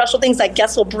 special things that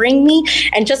guests will bring me,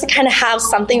 and just to kind of have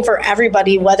something for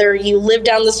everybody, whether you live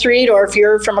down the street or if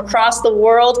you're from across the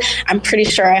world. I'm pretty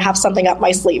sure I have something up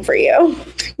my sleeve for you.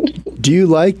 Do you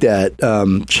like that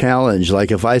challenge?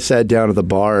 Like if I sat down at the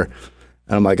bar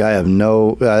and I'm like, I don't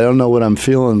know what I'm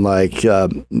feeling like.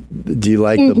 Do you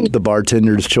like the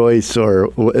bartender's choice, or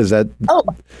is that? Oh,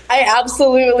 I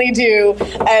absolutely do.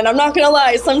 And I'm not going to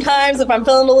lie. Sometimes if I'm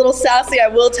feeling a little sassy, I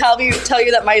will tell you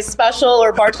that my special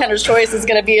or bartender's choice is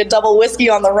going to be a double whiskey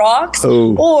on the rocks,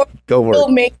 or it'll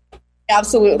make it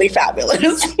absolutely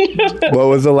fabulous. What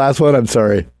was the last one? I'm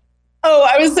sorry. Oh,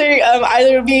 I was saying either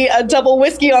it'll be a double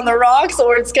whiskey on the rocks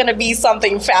or it's going to be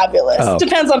something fabulous. Oh.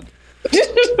 Depends on.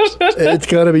 It's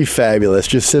going to be fabulous.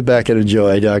 Just sit back and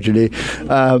enjoy, Dr. D.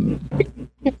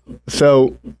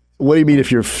 So what do you mean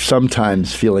if you're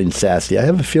sometimes feeling sassy? I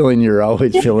have a feeling you're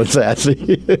always feeling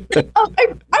sassy.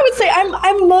 I would say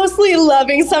I'm mostly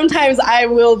loving. Sometimes I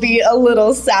will be a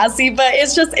little sassy, but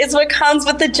it's what comes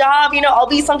with the job. I'll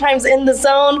be sometimes in the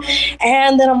zone,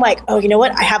 and then I'm like, oh, you know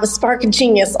what? I have a spark of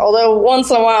genius. Although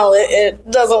once in a while it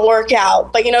doesn't work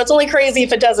out, but it's only crazy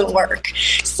if it doesn't work.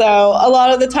 So a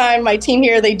lot of the time, my team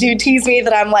here, they do tease me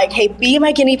that I'm like, hey, be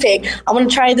my guinea pig. I want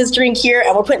to try this drink here,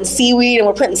 and we're putting seaweed and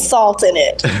we're putting salt in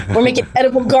it. We're making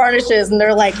edible garnishes, and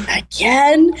they're like,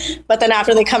 again? But then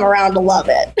after they come around to love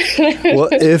it. Well,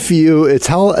 it's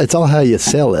all how you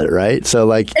sell it, right? So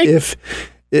like if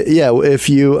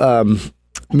you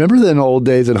remember the old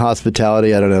days in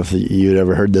hospitality, I don't know if you'd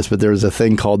ever heard this, but there was a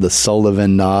thing called the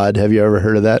Sullivan nod. Have you ever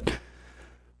heard of that?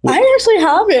 I actually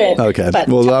haven't. Okay.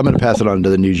 Well, I'm going to pass it on to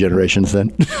the new generations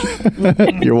then.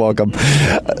 You're welcome.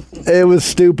 It was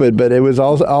stupid, but it was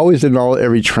always in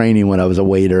every training when I was a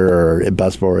waiter or a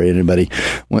busboy or anybody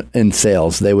in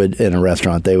sales, in a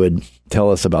restaurant, they would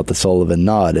tell us about the Sullivan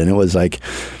nod. And it was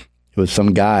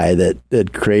some guy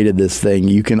that created this thing.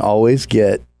 You can always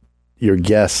get your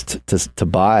guest to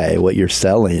buy what you're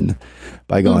selling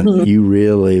by going, you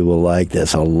really will like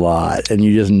this a lot. And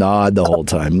you just nod the whole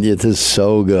time. This is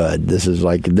so good. This is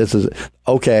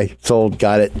okay, sold,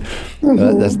 got it.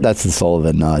 That's the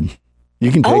Sullivan nod.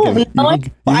 You can take it. You can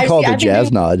call it the jazz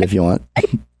nod if you want.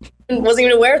 wasn't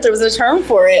even aware if there was a term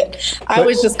for it. I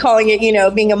was just calling it,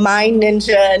 being a mind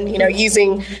ninja and,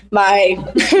 using my,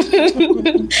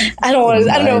 I don't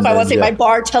know if I want to say my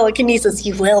bar telekinesis.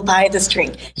 You will buy this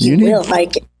drink. You will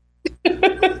like it.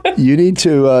 You need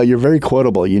to, you're very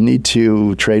quotable. You need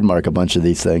to trademark a bunch of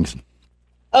these things.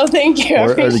 Oh, thank you.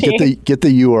 Or get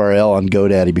the URL on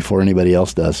GoDaddy before anybody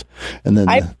else does. And then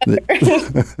I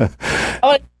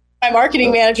want my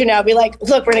marketing manager now be like,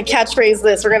 look, we're going to catchphrase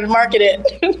this. We're going to market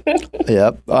it.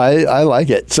 Yep. I like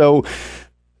it. So,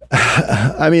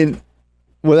 I mean,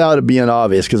 without it being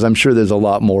obvious, because I'm sure there's a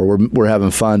lot more. We're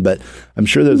having fun, but I'm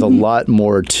sure there's a lot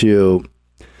more to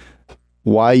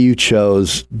why you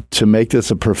chose to make this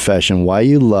a profession, why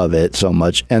you love it so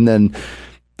much. And then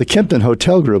the Kimpton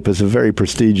Hotel Group is a very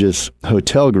prestigious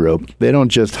hotel group. They don't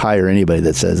just hire anybody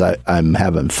that says, I'm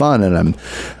having fun and I'm,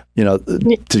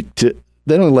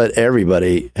 they don't let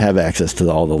everybody have access to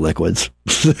all the liquids.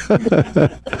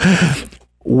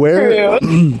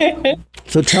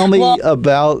 So tell me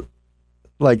about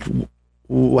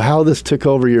how this took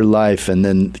over your life, and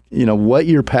then what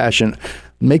your passion.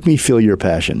 Make me feel your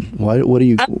passion. Why do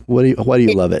you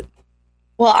love it?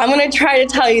 Well, I'm going to try to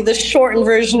tell you the shortened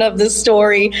version of this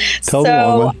story. Tell the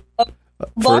long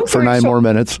one. For 9 more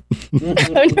minutes.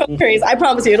 No worries. I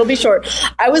promise you, it'll be short.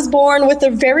 I was born with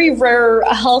a very rare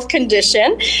health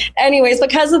condition. Anyways,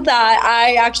 because of that,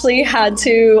 I actually had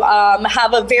to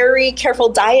have a very careful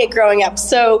diet growing up.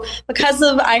 So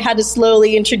I had to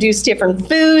slowly introduce different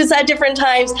foods at different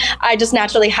times, I just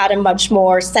naturally had a much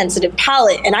more sensitive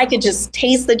palate. And I could just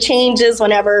taste the changes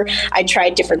whenever I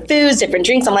tried different foods, different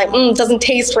drinks. I'm like, it doesn't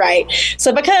taste right.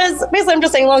 So basically, I'm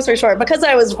just saying, long story short, because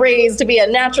I was raised to be a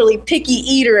naturally picky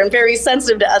eater and very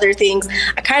sensitive to other things,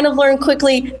 I kind of learned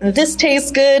quickly this tastes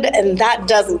good and that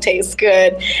doesn't taste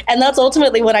good. And that's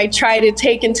ultimately what I try to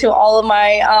take into all of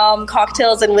my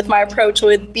cocktails and with my approach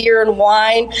with beer and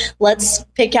wine. Let's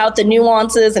pick out the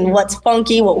nuances and what's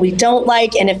funky, what we don't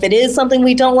like. And if it is something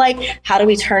we don't like, how do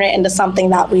we turn it into something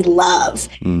that we love?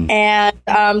 And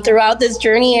throughout this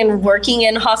journey and working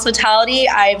in hospitality,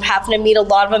 I've happened to meet a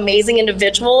lot of amazing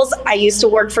individuals. I used to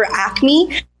work for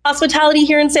Acme Hospitality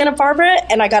here in Santa Barbara,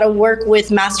 and I got to work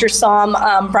with Master Som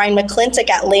Brian McClintock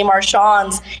at Les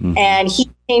Marchands, and he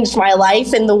changed my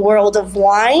life in the world of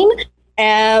wine.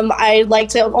 I like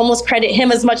to almost credit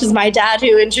him as much as my dad,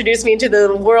 who introduced me into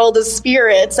the world of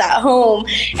spirits at home.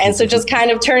 And so just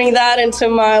kind of turning that into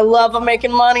my love of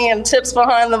making money and tips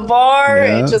behind the bar,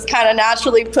 it just kind of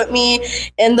naturally put me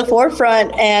in the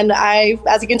forefront. And I,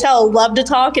 as you can tell, love to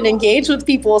talk and engage with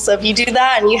people. So if you do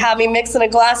that and you have me mixing a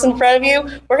glass in front of you,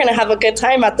 we're going to have a good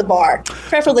time at the bar.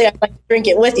 Preferably, I'd like to drink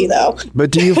it with you, though. But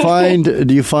do you find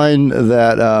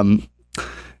that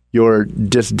your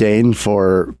disdain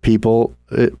for people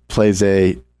plays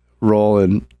a role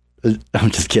in...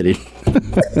 I'm just kidding.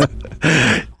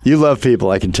 You love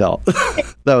people, I can tell.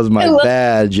 That was my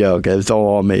bad joke. It's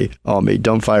all me.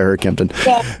 Don't fire her, Kimpton.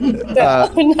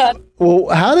 Well,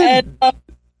 how did...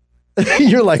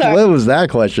 You're like, sorry. What was that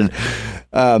question?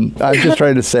 I'm just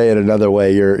trying to say it another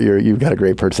way. You've got a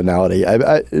great personality.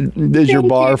 Is your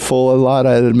bar full a lot?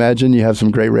 I'd imagine you have some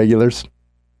great regulars.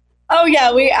 Oh,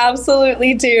 yeah, we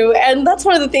absolutely do. And that's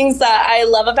one of the things that I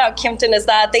love about Kimpton is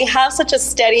that they have such a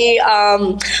steady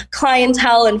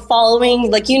clientele and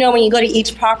following. Like, when you go to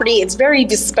each property, it's very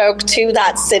bespoke to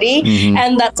that city.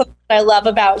 And that's something I love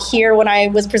about here. When I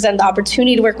was presented the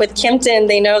opportunity to work with Kimpton,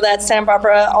 they know that Santa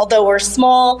Barbara, although we're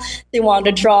small, they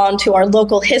wanted to draw into our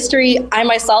local history. I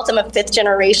myself am a 5th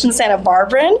generation Santa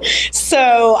Barbaran,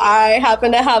 so I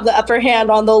happen to have the upper hand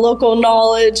on the local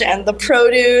knowledge and the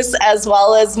produce, as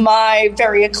well as my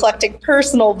very eclectic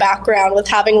personal background with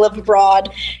having lived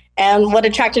abroad. And what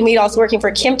attracted me to also working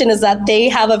for Kimpton is that they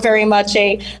have a very much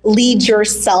a lead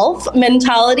yourself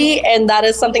mentality. And that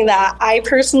is something that I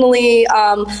personally,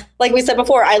 like we said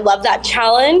before, I love that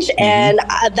challenge. And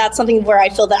that's something where I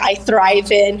feel that I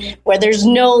thrive in, where there's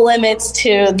no limits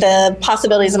to the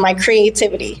possibilities of my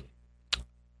creativity.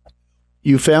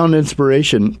 You found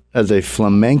inspiration as a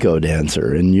flamenco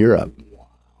dancer in Europe.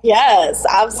 Yes,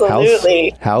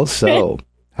 absolutely. How so?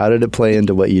 How did it play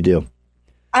into what you do?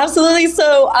 Absolutely.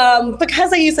 So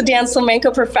because I used to dance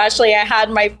flamenco professionally, I had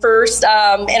my first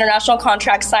international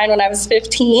contract signed when I was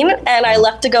 15, and I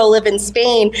left to go live in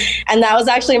Spain. And that was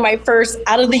actually my first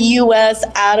out of the U.S.,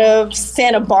 out of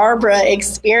Santa Barbara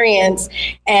experience.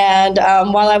 And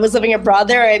while I was living abroad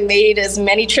there, I made as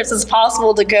many trips as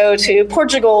possible to go to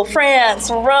Portugal, France,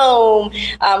 Rome,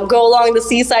 go along the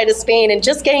seaside of Spain, and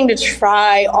just getting to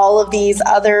try all of these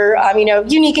other,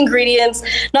 unique ingredients.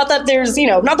 Not that there's,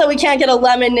 not that we can't get a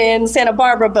lemon lemon in Santa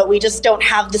Barbara, but we just don't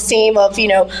have the same of,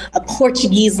 a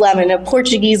Portuguese lemon, a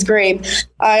Portuguese grape.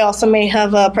 I also may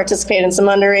have participated in some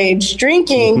underage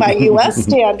drinking by U.S.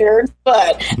 standards,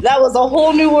 but that was a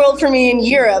whole new world for me in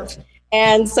Europe.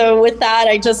 And so with that,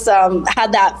 I just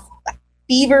had that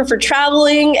fever for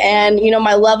traveling and,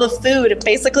 my love of food. And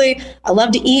basically, I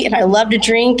love to eat and I love to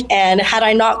drink. And had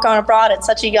I not gone abroad at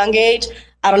such a young age,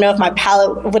 I don't know if my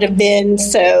palate would have been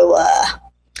so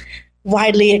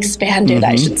widely expanded,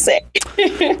 I should say.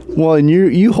 Well, and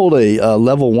you hold a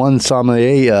level 1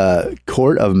 sommelier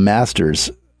Court of Masters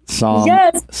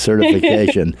Somm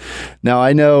certification. Now,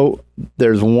 I know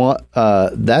there's one,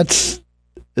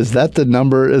 is that the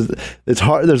number? It's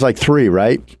hard. There's like 3,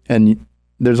 right? And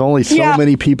there's only so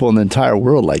many people in the entire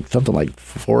world, like something like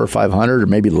 400 or 500 or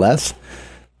maybe less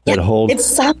that hold. It's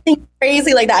something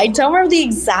crazy like that. I don't remember the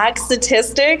exact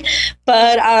statistic,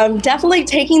 but definitely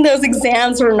taking those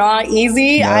exams were not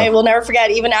easy. No. I will never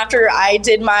forget, even after I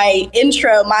did my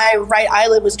intro, my right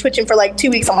eyelid was twitching for like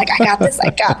 2 weeks. I'm like, I got this.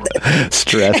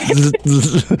 Stress.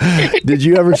 Did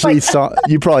you ever see,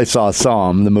 you probably saw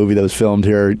Somm, the movie that was filmed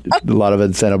here, a lot of it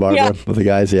in Santa Barbara with the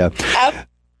guys,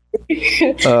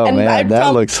 Oh, man,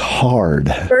 that looks hard.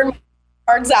 Burn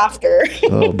cards after.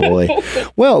 Oh, boy.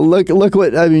 Well, look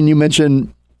what, you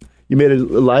mentioned, you made a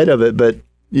light of it, but,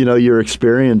 your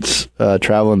experience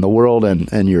traveling the world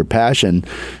and your passion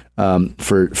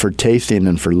for tasting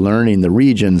and for learning the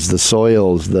regions, the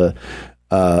soils, the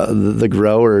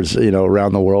growers,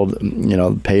 around the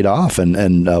world, paid off.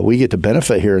 And we get to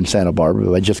benefit here in Santa Barbara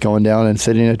by just going down and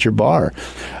sitting at your bar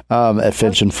at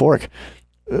Finch and Fork.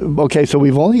 Okay, so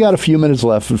we've only got a few minutes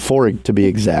left, 4 to be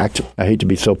exact. I hate to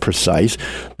be so precise,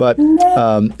 but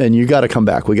and you got to come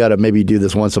back. We got to maybe do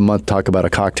this once a month, talk about a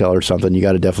cocktail or something. You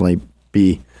got to definitely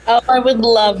be. Oh, I would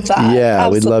love that. Yeah,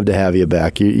 absolutely. We'd love to have you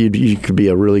back. You could be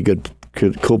a really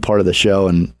cool part of the show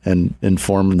and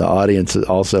inform the audience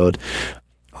also,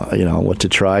 what to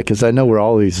try, because I know we're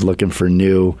always looking for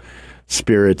new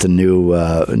spirits and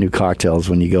new cocktails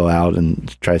when you go out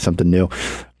and try something new.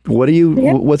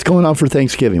 What's going on for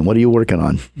Thanksgiving? What are you working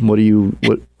on?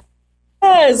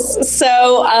 Yes.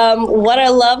 So what I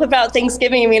love about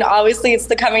Thanksgiving, obviously it's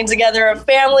the coming together of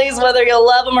families, whether you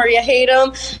love them or you hate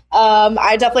them.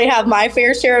 I definitely have my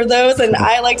fair share of those. And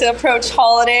I like to approach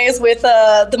holidays with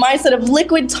the mindset of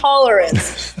liquid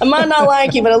tolerance. I might not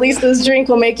like you, but at least this drink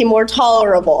will make you more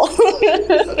tolerable.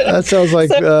 That sounds like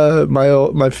my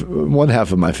one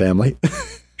half of my family.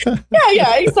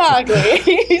 Yeah,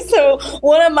 exactly. So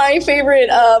one of my favorite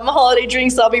holiday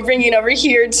drinks I'll be bringing over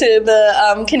here to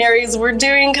the Canaries, we're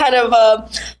doing kind of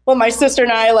what my sister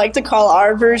and I like to call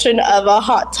our version of a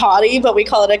hot toddy, but we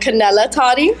call it a canela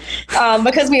toddy.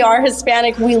 Because we are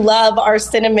Hispanic, we love our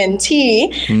cinnamon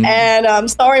tea.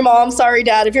 And sorry, Mom, sorry,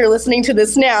 Dad, if you're listening to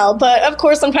this now. But of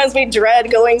course, sometimes we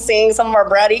dread seeing some of our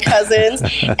bratty cousins.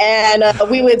 And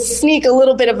we would sneak a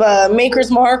little bit of a Maker's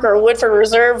Mark or Woodford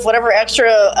Reserve, whatever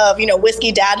extra of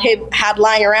whiskey Dad had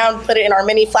lying around, put it in our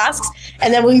mini flasks,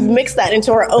 and then we mix that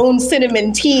into our own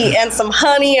cinnamon tea and some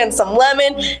honey and some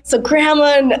lemon. So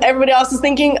Grandma and everybody else is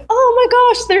thinking, oh my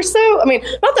gosh, they're so,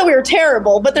 not that we were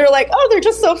terrible, but they're like, oh, they're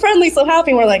just so friendly, so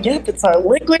happy. And we're like, yep, it's our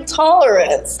liquid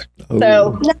tolerance. Ooh.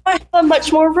 So now I have a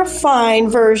much more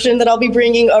refined version that I'll be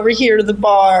bringing over here to the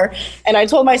bar. And I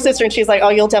told my sister, and she's like, oh,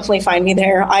 you'll definitely find me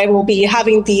there. I will be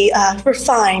having the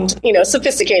refined,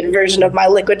 sophisticated version of my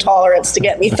liquid tolerance to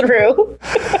get me through.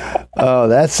 Oh,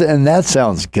 that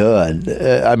sounds good.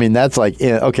 That's like,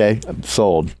 okay, I'm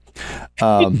sold.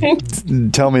 Tell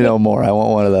me no more. I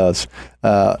want one of those,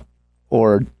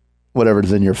 or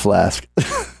whatever's in your flask.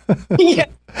 Yeah,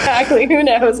 exactly. Who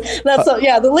knows? That's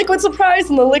the liquid surprise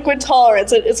and the liquid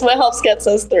tolerance. It's what helps gets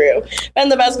us through. And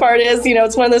the best part is,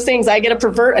 it's one of those things I get to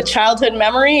pervert a childhood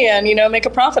memory and make a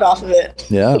profit off of it.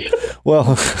 Yeah.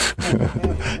 Well,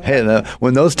 hey,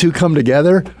 when those two come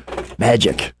together,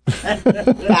 magic.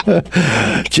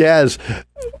 Jazz.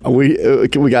 We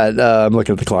got. I'm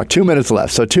looking at the clock. 2 minutes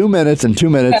left. So 2 minutes and 2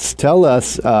 minutes. Tell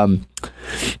us the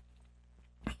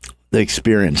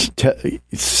experience.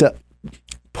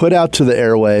 Put out to the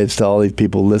airwaves to all these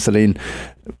people listening.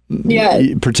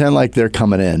 Yeah. Pretend like they're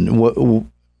coming in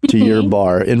to your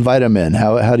bar. Invite them in.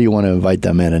 How do you want to invite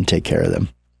them in and take care of them?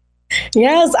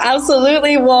 Yes,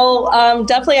 absolutely. Well,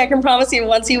 definitely, I can promise you,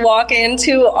 once you walk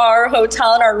into our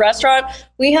hotel and our restaurant,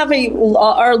 we have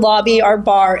our lobby, our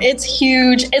bar. It's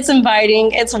huge. It's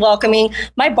inviting. It's welcoming.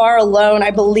 My bar alone,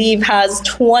 I believe, has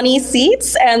 20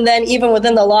 seats. And then even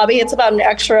within the lobby, it's about an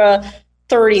extra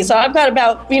 30. So I've got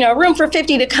about, room for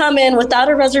 50 to come in without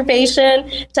a reservation.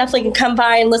 Definitely can come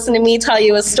by and listen to me tell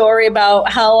you a story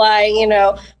about how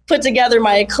I, put together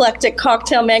my eclectic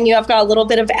cocktail menu. I've got a little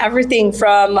bit of everything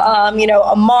from,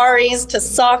 amaris to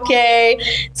sake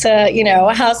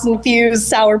to, house-infused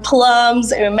sour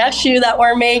plums, umeshu that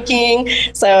we're making.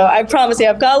 So I promise you,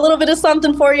 I've got a little bit of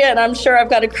something for you, and I'm sure I've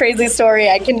got a crazy story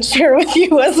I can share with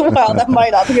you as well that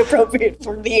might not be appropriate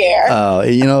for the air. Oh,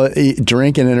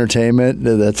 drink and entertainment,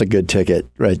 that's a good ticket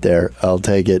right there. I'll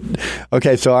take it.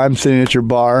 Okay, so I'm sitting at your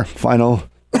bar, final.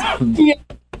 Yeah.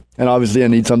 And obviously I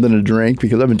need something to drink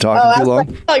because I've been talking too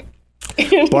long.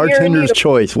 Bartender's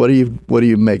choice. What are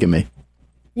you making me?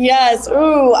 Yes.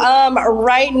 Ooh.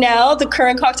 Right now, the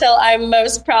current cocktail I'm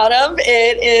most proud of,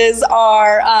 it is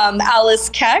our Alice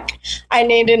Keck. I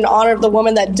named it in honor of the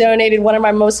woman that donated one of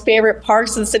my most favorite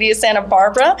parks in the city of Santa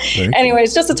Barbara.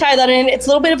 Anyways, just to tie that in, it's a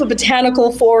little bit of a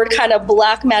botanical forward kind of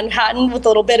black Manhattan with a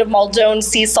little bit of Maldon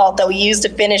sea salt that we use to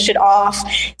finish it off.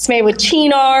 It's made with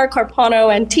Chinar, Carpano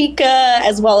Antica,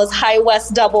 as well as High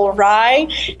West Double Rye.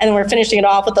 And we're finishing it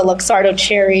off with the Luxardo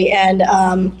cherry and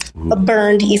a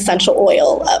burned essential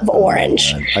oil of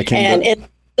orange. And it's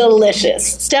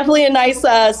delicious. It's definitely a nice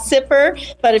sipper,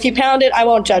 but if you pound it, I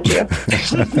won't judge you.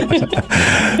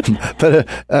 But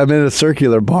I'm in a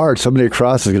circular bar. Somebody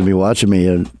across is going to be watching me,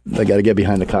 and I got to get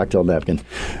behind the cocktail napkin.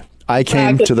 I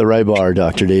came to the right bar,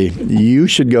 Dr. D. You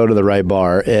should go to the right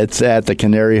bar. It's at the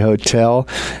Canary Hotel.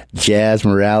 Jazz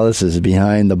Morales is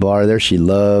behind the bar there. She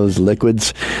loves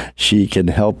liquids. She can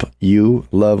help you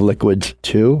love liquids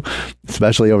too,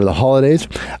 especially over the holidays.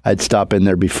 I'd stop in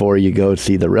there before you go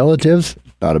see the relatives.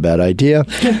 Not a bad idea.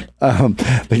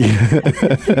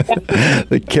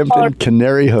 The Kempton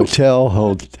Canary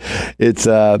Hotel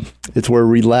it's where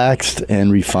relaxed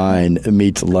and refined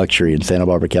meets luxury in Santa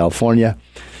Barbara, California.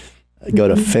 Go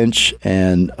to Finch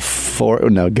and Fork.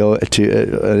 No, go to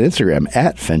Instagram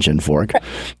at Finch and Fork,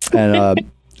 and on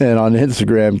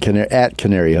Instagram at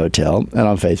Canary Hotel, and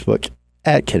on Facebook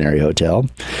at Canary Hotel,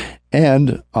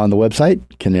 and on the website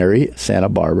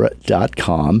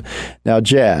canarysantabarbara.com. Now,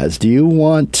 Jazz, do you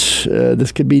want?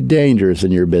 This could be dangerous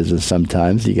in your business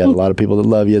sometimes. You got a lot of people that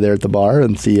love you there at the bar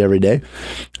and see you every day. Do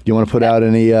you want to put out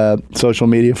any social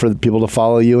media for the people to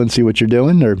follow you and see what you're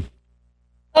doing, or?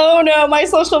 Oh no, my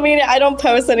social media, I don't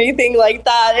post anything like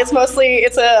that. It's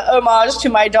a homage to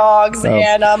my dogs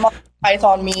and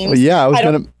Python memes. Well, yeah, I was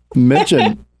going to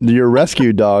mention your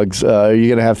rescue dogs. Are you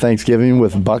going to have Thanksgiving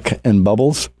with Buck and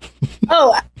Bubbles?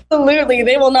 Oh, absolutely.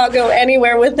 They will not go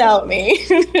anywhere without me.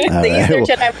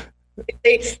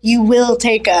 You will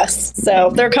take us.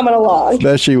 So they're coming along.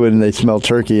 Especially when they smell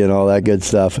turkey and all that good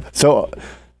stuff. So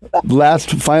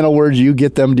last final words, you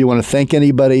get them. Do you want to thank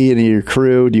anybody, any of your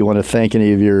crew? Do you want to thank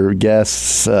any of your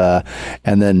guests?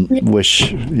 And then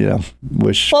wish. Well,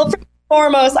 first and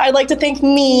foremost, I'd like to thank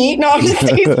me. No, I'm just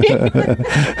teasing.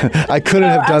 I couldn't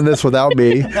have done this without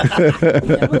me.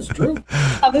 Yeah, that's true.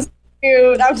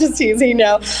 I'm just teasing.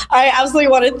 No, I absolutely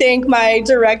want to thank my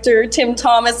director, Tim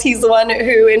Thomas. He's the one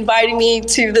who invited me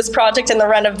to this project and the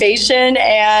renovation,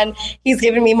 and he's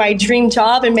given me my dream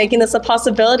job and making this a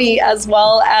possibility, as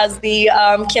well as the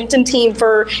Kempton team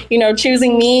for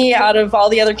choosing me out of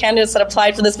all the other candidates that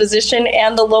applied for this position,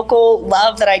 and the local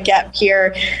love that I get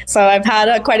here. So I've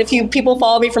had quite a few people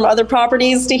follow me from other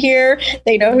properties to here.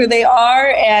 They know who they are,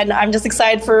 and I'm just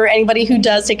excited for anybody who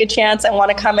does take a chance and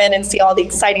want to come in and see all the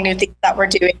exciting new things that we're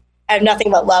doing. I have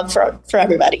nothing but love for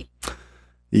everybody.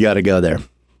 You got to go there.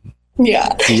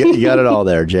 Yeah. You got it all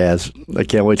there, Jazz. I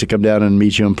can't wait to come down and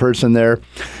meet you in person there.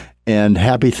 And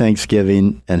happy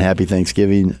Thanksgiving, and happy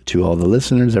Thanksgiving to all the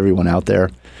listeners, everyone out there.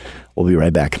 We'll be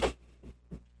right back.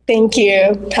 Thank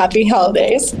you. Happy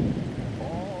holidays.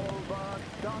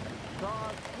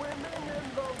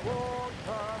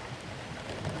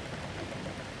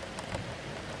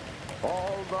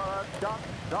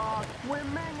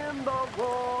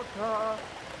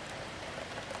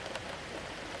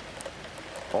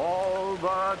 All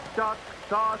the ducks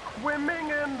are swimming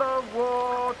in the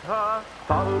water.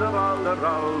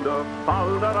 Falder-alder-alder,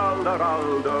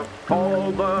 falder-alder-alder.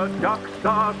 All the ducks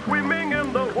are swimming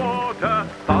in the water.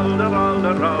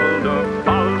 Falder-alder-alder,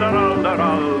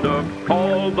 falder-alder-alder.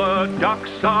 All the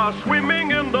ducks are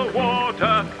swimming in the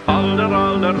water.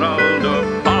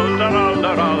 Falder-alder-alder,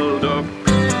 falder-alder-alder.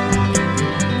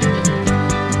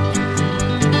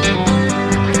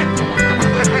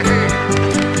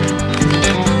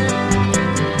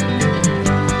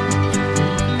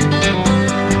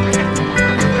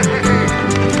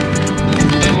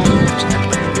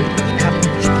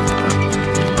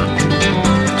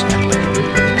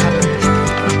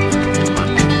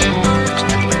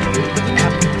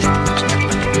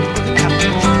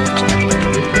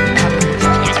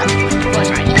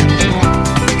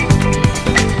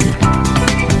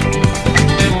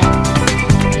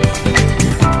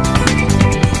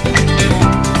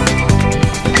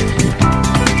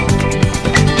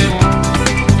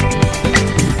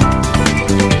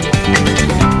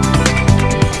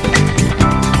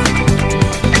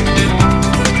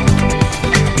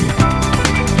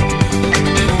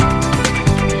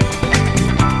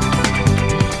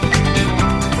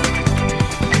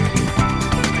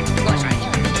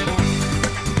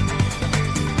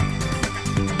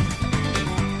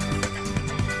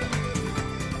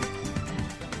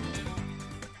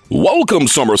 Welcome,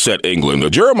 Somerset, England. The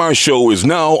Jeremiah Show is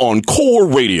now on Core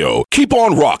Radio. Keep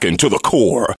on rocking to the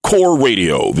core. Core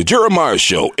Radio. The Jeremiah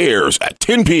Show airs at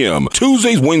 10 p.m.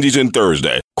 Tuesdays, Wednesdays, and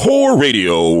Thursdays.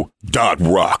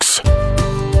 CoreRadio.rocks.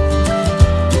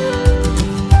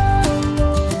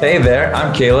 Hey there,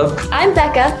 I'm Caleb. I'm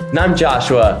Becca. And I'm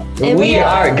Joshua. And we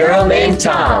are Girl Named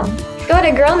Tom. Go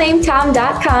to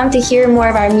girlnamedtom.com to hear more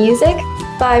of our music,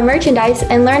 buy merchandise,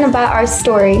 and learn about our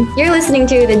story. You're listening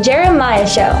to The Jeremiah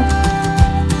Show.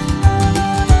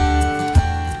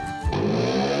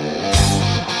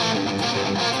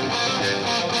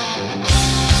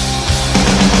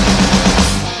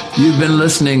 You've been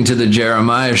listening to The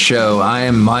Jeremiah Show. I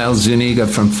am Miles Zuniga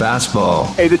from Fastball.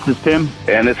 Hey, this is Tim.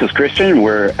 And this is Christian.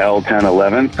 We're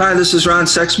L1011. Hi, this is Ron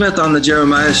Sexsmith on The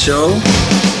Jeremiah Show.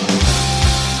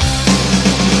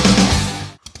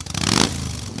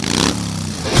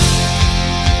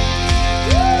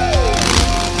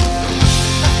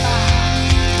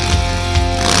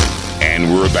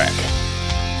 And we're back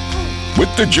with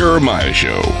The Jeremiah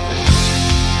Show.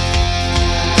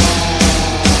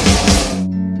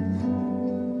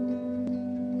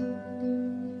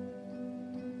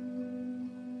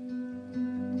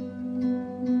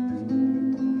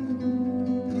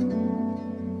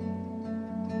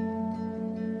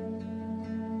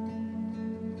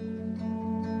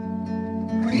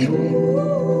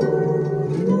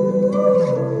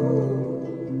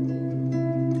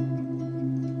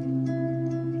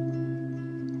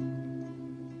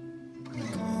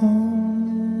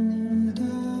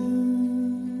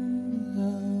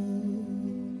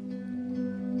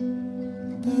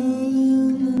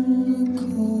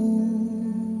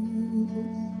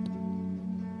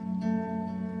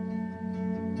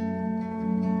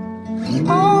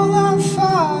 All that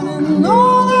fun and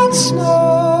all that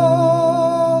snow.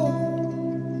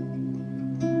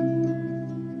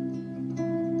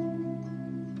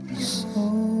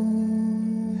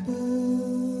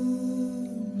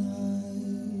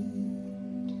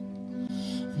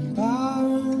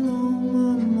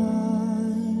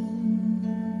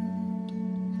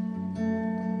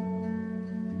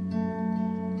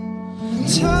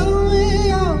 Tell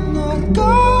me I'm not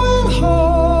going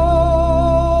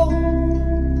home,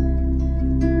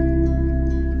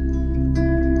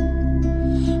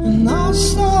 and I'll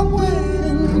stop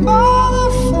waiting by the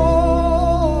phone.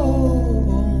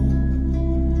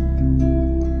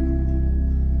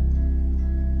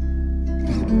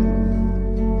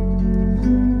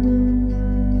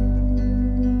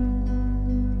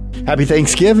 Happy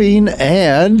Thanksgiving,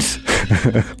 and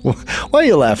why are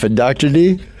you laughing, Dr.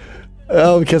 D?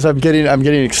 Oh, because I'm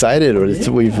getting excited.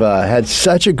 We've had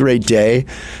such a great day.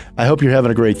 I hope you're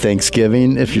having a great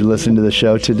Thanksgiving if you're listening to the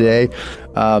show today.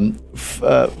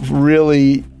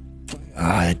 Really,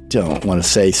 I don't want to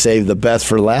say save the best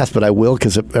for last, but I will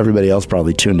because everybody else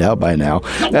probably tuned out by now.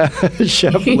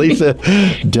 Chef Lisa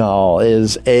Dahl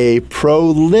is a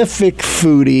prolific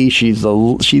foodie. She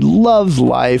loves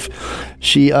life.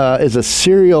 She is a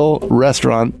serial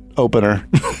restaurant opener.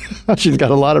 She's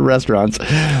got a lot of restaurants.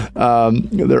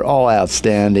 They're all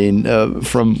outstanding.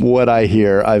 From what I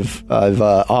hear, I've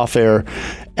off air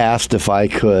asked if I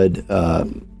could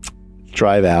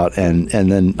drive out and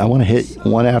then I want to hit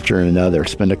one after another,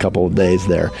 spend a couple of days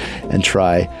there and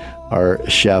try our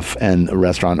chef and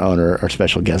restaurant owner, our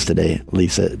special guest today,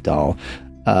 Lisa Dahl.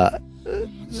 How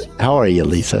are you,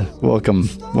 Lisa? Welcome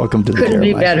to the Couldn't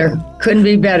be better. Couldn't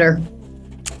be better.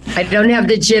 I don't have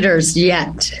the jitters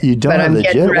yet. You don't have the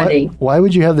jitters? Why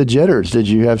would you have the jitters? Did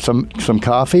you have some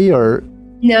coffee or?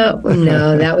 No,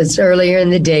 that was earlier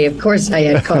in the day. Of course, I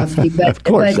had coffee, but of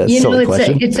course, but you know,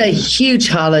 it's a huge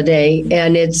holiday,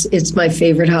 and it's my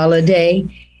favorite holiday.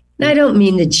 And I don't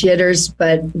mean the jitters,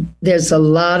 but there's a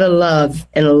lot of love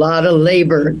and a lot of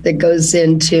labor that goes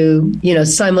into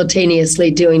simultaneously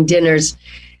doing dinners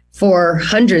for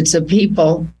hundreds of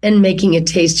people and making it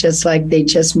taste just like they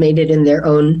just made it in their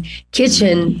own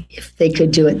kitchen if they could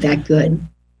do it that good.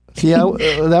 Yeah,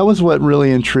 that was what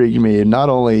really intrigued me. Not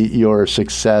only your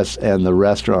success and the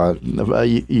restaurant,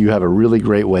 you have a really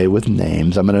great way with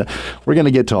names. We're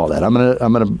gonna get to all that. I'm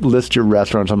gonna list your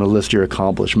restaurants. I'm gonna list your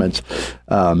accomplishments.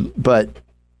 But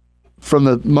from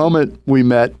the moment we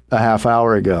met a half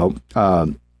hour ago,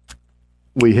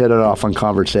 we hit it off on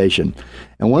conversation.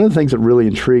 And one of the things that really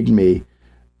intrigued me,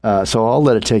 so I'll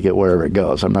let it take it wherever it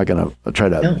goes. I'm not going to try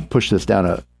to push this down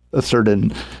a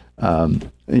certain,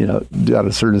 down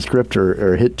a certain script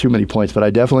or hit too many points. But I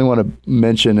definitely want to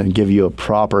mention and give you a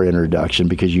proper introduction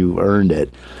because you earned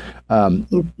it.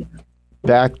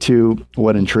 Back to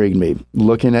what intrigued me,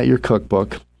 looking at your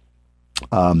cookbook,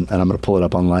 and I'm going to pull it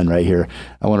up online right here.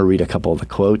 I want to read a couple of the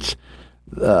quotes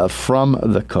from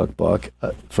the cookbook,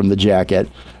 from the jacket,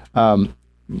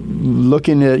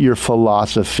 looking at your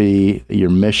philosophy, your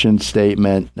mission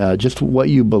statement, just what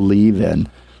you believe in.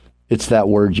 It's that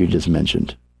word you just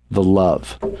mentioned, the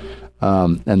love,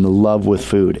 and the love with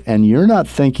food. And you're not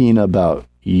thinking about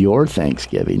your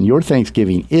Thanksgiving. Your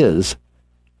Thanksgiving is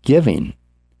giving,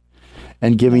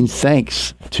 and giving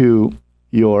thanks to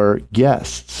your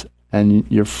guests and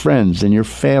your friends and your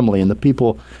family and the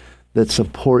people that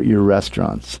support your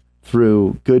restaurants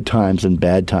through good times and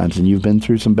bad times. And you've been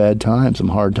through some bad times, some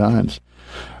hard times.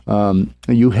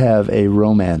 You have a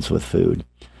romance with food.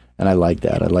 And I like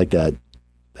that. I like that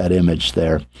image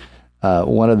there.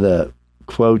 One of the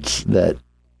quotes that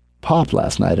popped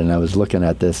last night, and I was looking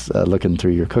at this, looking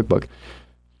through your cookbook,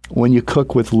 when you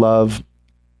cook with love,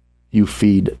 you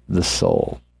feed the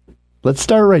soul. Let's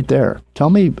start right there. Tell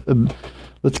me,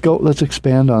 let's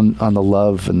expand on the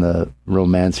love and the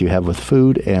romance you have with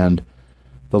food and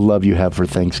the love you have for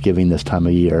Thanksgiving this time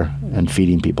of year and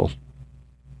feeding people.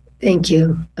 Thank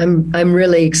you. I'm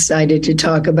really excited to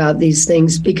talk about these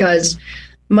things because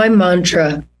my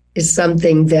mantra is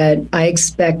something that I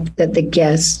expect that the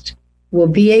guest will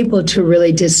be able to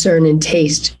really discern and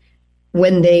taste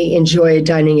when they enjoy a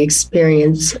dining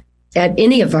experience at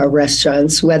any of our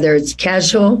restaurants, whether it's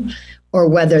casual or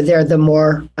whether they're the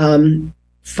more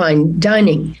fine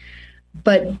dining.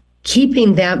 But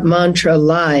keeping that mantra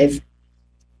alive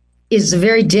is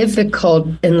very difficult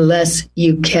unless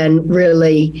you can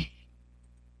really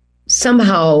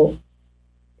somehow,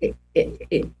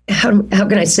 how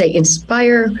can I say,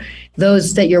 inspire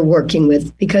those that you're working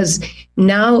with, because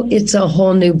now it's a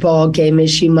whole new ball game.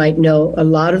 As you might know, a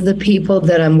lot of the people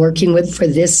that I'm working with for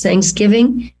this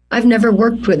Thanksgiving, I've never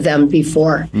worked with them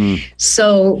before.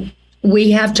 So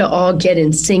we have to all get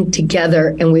in sync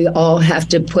together, and we all have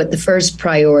to put the first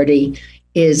priority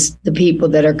is the people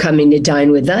that are coming to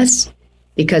dine with us,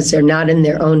 because they're not in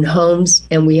their own homes,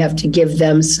 and we have to give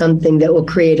them something that will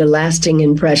create a lasting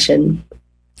impression.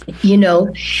 You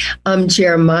know,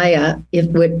 Jeremiah,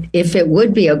 if it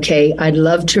would be okay, I'd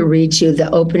love to read you the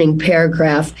opening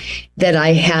paragraph that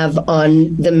I have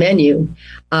on the menu.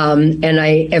 And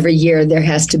every year there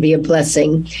has to be a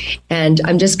blessing. And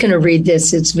I'm just going to read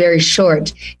this. It's very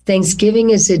short. Thanksgiving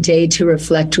is a day to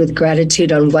reflect with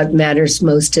gratitude on what matters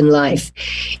most in life.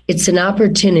 It's an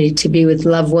opportunity to be with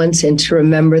loved ones and to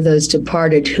remember those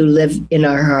departed who live in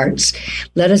our hearts.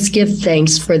 Let us give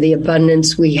thanks for the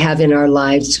abundance we have in our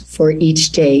lives, for each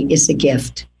day is a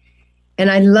gift. And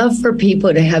I love for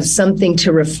people to have something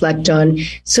to reflect on.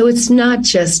 So it's not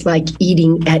just like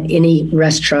eating at any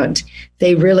restaurant.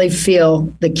 They really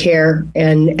feel the care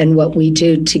and what we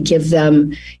do to give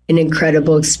them an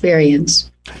incredible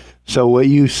experience. So what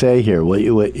you say here, what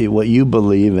you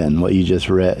believe in, what you just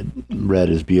read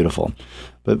is beautiful.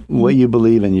 But what you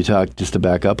believe in, you talk, just to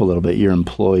back up a little bit, your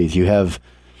employees.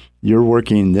 You're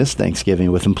working this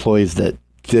Thanksgiving with employees that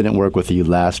didn't work with you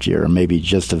last year, or maybe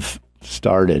just have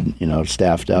started,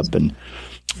 staffed up. And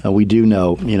we do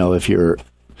know, if you're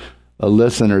a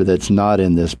listener that's not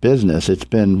in this business, it's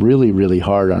been really, really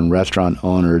hard on restaurant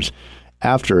owners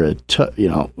after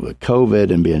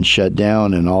COVID and being shut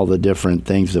down and all the different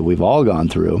things that we've all gone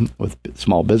through with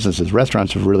small businesses.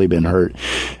 Restaurants have really been hurt,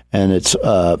 and it's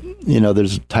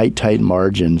there's tight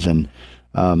margins, and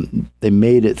they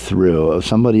made it through.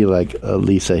 Somebody like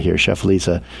Lisa here, Chef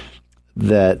Lisa,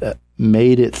 that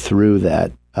made it through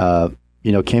that.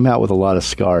 Came out with a lot of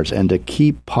scars, and to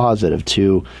keep positive,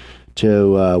 to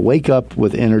wake up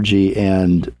with energy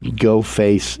and go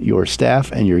face your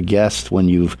staff and your guests when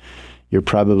you're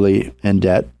probably in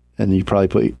debt, and you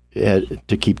probably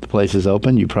to keep the places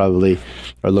open. You probably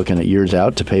are looking at years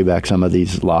out to pay back some of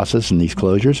these losses and these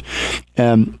closures.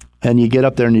 And you get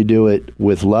up there and you do it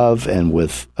with love and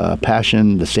with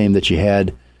passion, the same that you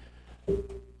had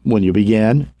when you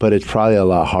began, but it's probably a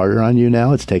lot harder on you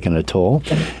now. It's taken a toll.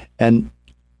 And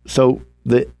so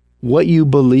what you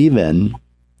believe in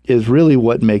is really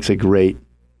what makes a great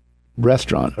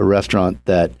restaurant, a restaurant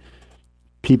that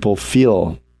people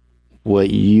feel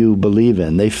what you believe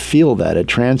in. They feel that. It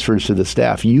transfers to the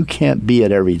staff. You can't be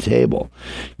at every table.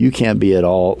 You can't be at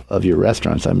all of your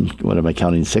restaurants. What am I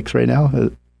counting, 6 right now?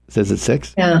 It says it's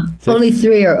 6? Yeah. 6? Only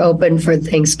 3 are open for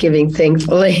Thanksgiving,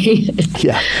 thankfully.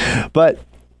 Yeah. But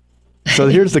so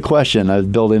here's the question I was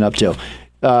building up to.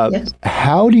 Yes.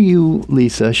 How do you,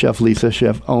 Lisa, Chef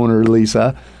owner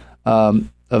Lisa,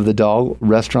 of the Dahl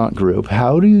Restaurant Group,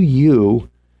 how do you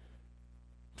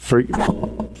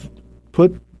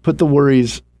put the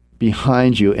worries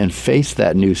behind you and face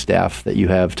that new staff that you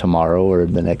have tomorrow or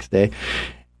the next day?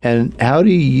 And how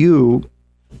do you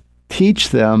teach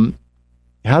them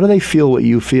How do they feel what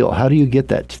you feel? How do you get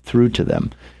that through to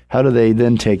them? How do they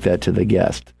then take that to the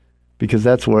guest? Because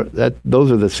those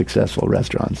are the successful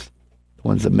restaurants, the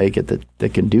ones that make it,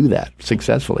 that can do that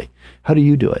successfully. How do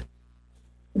you do it?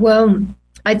 Well,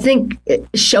 I think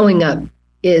showing up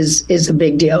is a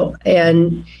big deal.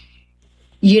 And,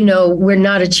 we're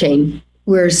not a chain.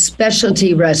 We're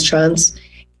specialty restaurants.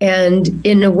 And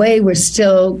in a way, we're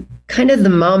still kind of the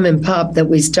mom and pop that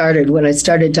we started when I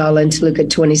started Dala and Toluca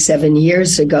 27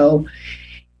 years ago.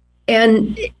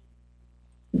 And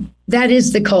that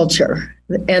is the culture.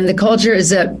 And the culture is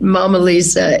that Mama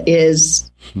Lisa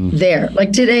is there.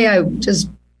 Like today, I just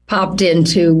popped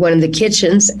into one of the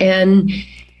kitchens and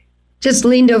just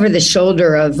leaned over the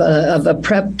shoulder of a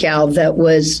prep gal that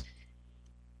was,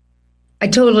 I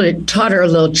taught her a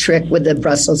little trick with the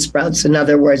Brussels sprouts, in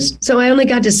other words. So I only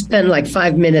got to spend like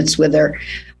 5 minutes with her.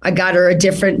 I got her a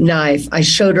different knife. I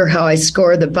showed her how I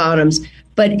score the bottoms.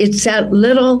 But it's that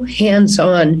little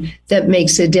hands-on that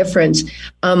makes a difference.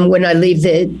 When I leave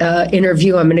the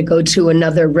interview, I'm going to go to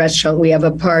another restaurant. We have a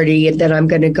party that I'm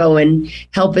going to go and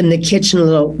help in the kitchen a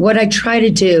little. What I try to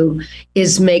do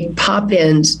is make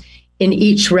pop-ins in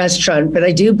each restaurant. But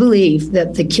I do believe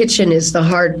that the kitchen is the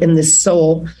heart and the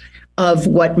soul of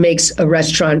what makes a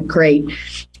restaurant great.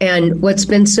 And what's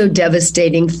been so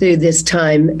devastating through this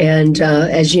time, and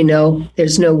as you know,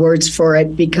 there's no words for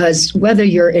it, because whether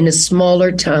you're in a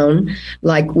smaller town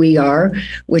like we are,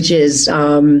 which is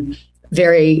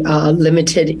very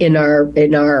limited in our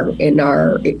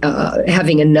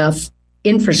having enough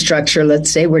infrastructure,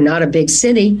 let's say, we're not a big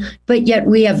city, but yet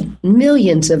we have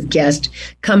millions of guests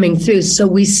coming through. So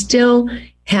we still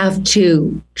have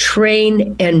to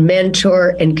train and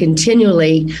mentor and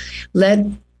continually let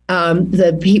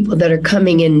the people that are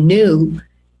coming in new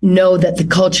know that the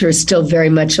culture is still very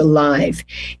much alive.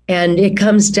 And it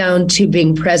comes down to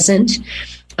being present.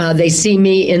 They see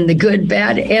me in the good,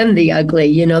 bad, and the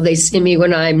ugly. They see me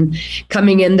when I'm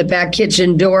coming in the back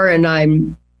kitchen door and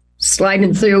I'm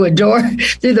sliding through a door,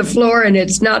 through the floor, and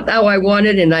it's not how I want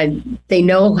it. And they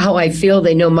know how I feel.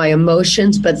 They know my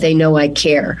emotions, but they know I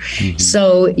care. Mm-hmm.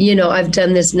 So, I've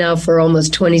done this now for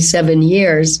almost 27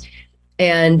 years.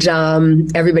 And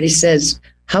everybody says,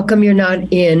 how come you're not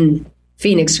in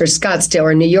Phoenix or Scottsdale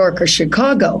or New York or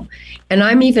Chicago? And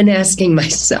I'm even asking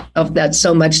myself that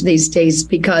so much these days,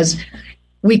 because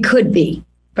we could be,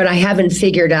 but I haven't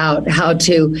figured out how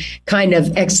to kind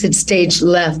of exit stage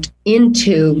left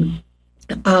into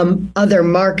other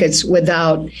markets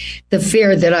without the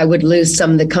fear that I would lose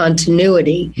some of the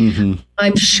continuity. Mm-hmm.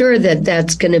 I'm sure that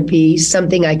that's going to be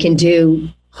something I can do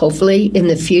hopefully in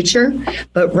the future.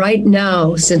 But right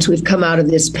now, since we've come out of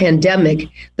this pandemic,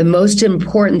 the most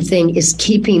important thing is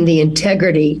keeping the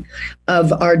integrity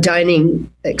of our dining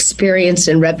experience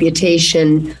and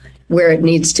reputation where it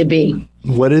needs to be.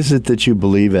 What is it that you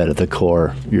believe at the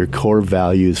core, your core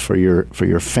values for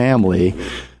your family,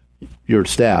 your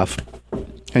staff,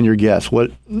 and your guests? What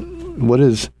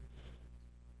is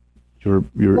your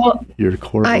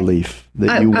core belief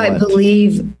that you want? I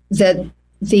believe that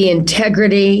the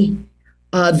integrity,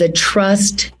 the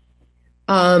trust,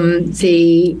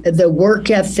 the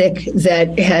work ethic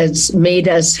that has made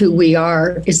us who we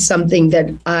are is something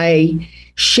that I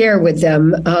share with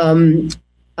them.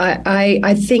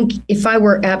 I think if I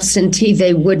were absentee,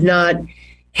 they would not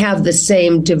have the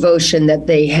same devotion that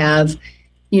they have.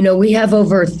 We have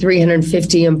over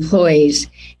 350 employees,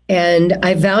 and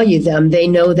I value them. They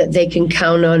know that they can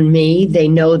count on me. They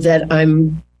know that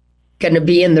I'm going to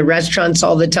be in the restaurants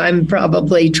all the time,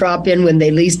 probably drop in when they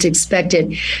least expect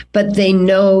it, but they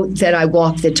know that I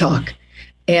walk the talk.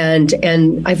 And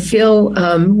I feel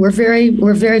we're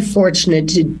very fortunate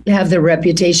to have the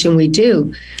reputation we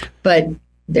do, but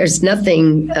there's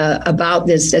nothing about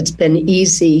this that's been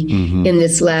easy in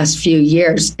this last few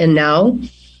years. And now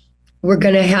we're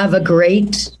going to have a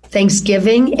great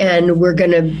Thanksgiving, and we're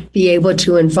going to be able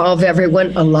to involve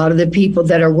everyone. A lot of the people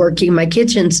that are working my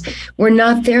kitchens were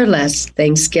not there last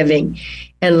Thanksgiving.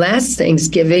 And last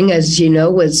Thanksgiving, as you know,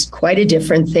 was quite a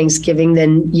different Thanksgiving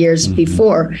than years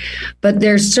before. But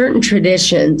there's certain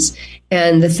traditions,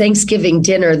 and the Thanksgiving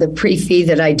dinner, the pre-fee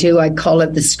that I do, I call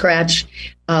it the scratch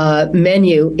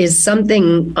menu, is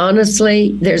something,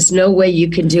 honestly, there's no way you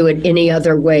can do it any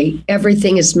other way.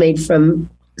 Everything is made from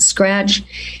scratch,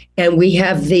 and we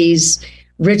have these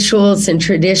rituals and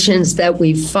traditions that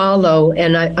we follow,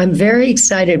 and I'm very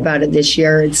excited about it this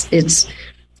year. It's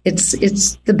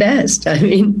the best. I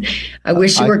mean, I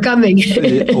wish you were coming.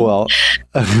 Well,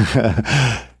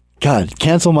 God,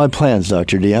 cancel my plans,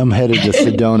 Dr. D. I'm headed to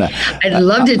Sedona. I'd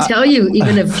love to tell you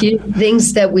even a few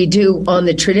things that we do on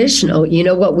the traditional. You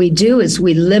know, what we do is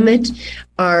we limit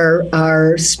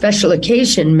our special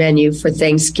occasion menu for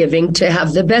Thanksgiving to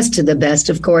have the best of the best,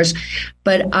 of course.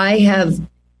 But I have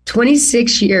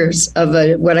 26 years of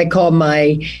what I call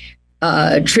my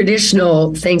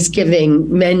traditional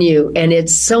Thanksgiving menu, and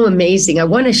it's so amazing. I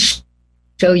want to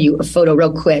show you a photo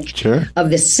real quick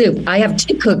of the soup. I have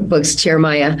 2 cookbooks,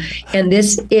 Jeremiah, and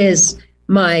this is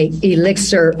my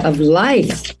elixir of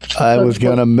life.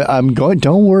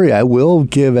 Don't worry, I will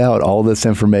give out all this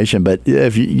information, but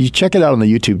if you check it out on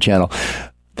the YouTube channel,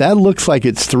 that looks like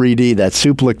it's 3D. That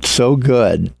soup looked so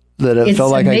good that it felt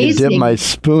like amazing. I could dip my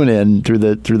spoon in through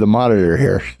the monitor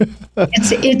here.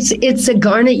 It's a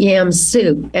garnet yam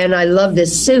soup, and I love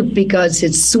this soup because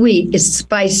it's sweet, it's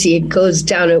spicy, it goes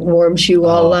down, it warms you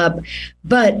all up.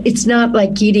 But it's not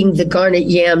like eating the garnet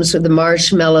yams with the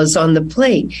marshmallows on the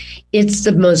plate. It's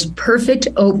the most perfect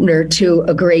opener to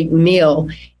a great meal.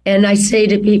 And I say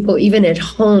to people, even at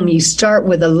home, you start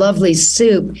with a lovely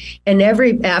soup, and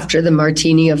after the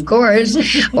martini, of course,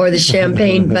 or the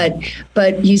champagne,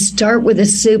 but you start with a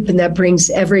soup, and that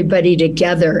brings everybody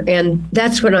together. And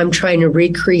that's what I'm trying to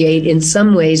recreate in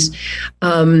some ways,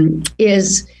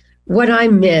 is what I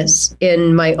miss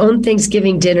in my own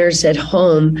Thanksgiving dinners at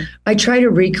home. I try to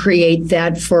recreate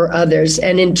that for others.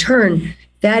 And in turn,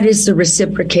 that is the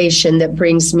reciprocation that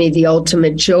brings me the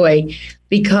ultimate joy,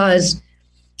 because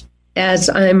as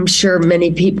I'm sure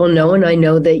many people know, and I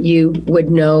know that you would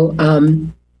know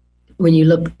when you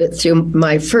look through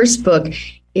my first book,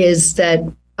 is that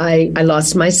I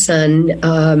lost my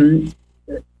son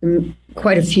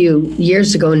quite a few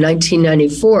years ago in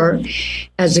 1994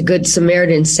 as a Good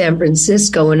Samaritan in San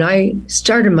Francisco. And I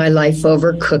started my life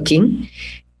over cooking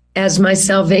as my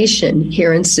salvation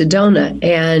here in Sedona.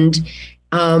 And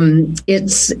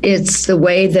it's the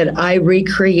way that I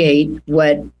recreate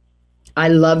what I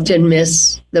loved and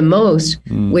miss the most,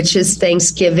 which is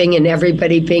Thanksgiving and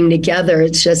everybody being together.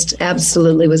 It's just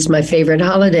absolutely was my favorite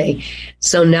holiday.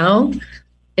 So now,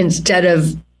 instead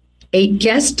of 8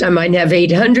 guests, I might have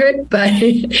 800, but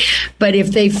if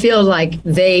they feel like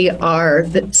they are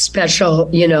special,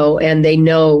 you know, and they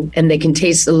know and they can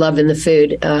taste the love in the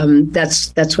food,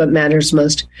 that's what matters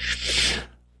most.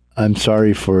 I'm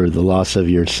sorry for the loss of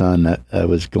your son. I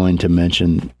was going to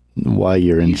mention why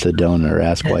you're in Sedona, or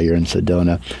ask why you're in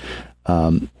Sedona.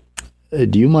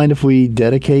 Do you mind if we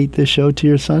dedicate this show to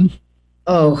your son?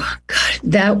 Oh, God,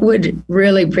 that would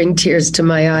really bring tears to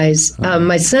my eyes.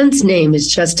 My son's name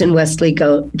is Justin Wesley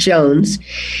Jones.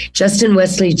 Justin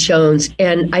Wesley Jones.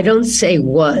 And I don't say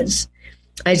was,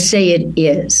 I say it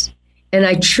is. And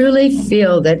I truly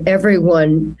feel that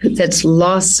everyone that's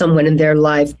lost someone in their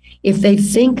life, if they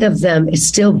think of them as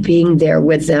still being there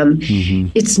with them,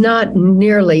 it's not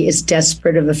nearly as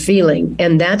desperate of a feeling.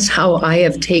 And that's how I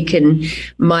have taken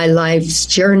my life's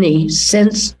journey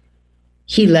since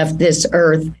he left this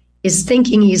earth, is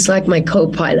thinking he's like my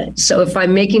co-pilot. So if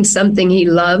I'm making something he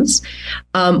loves,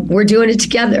 we're doing it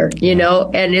together, you know,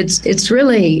 and it's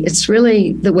really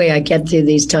the way I get through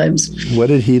these times. What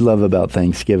did he love about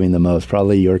Thanksgiving the most?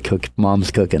 Probably your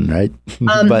mom's cooking, right?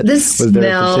 But the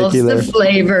smells, the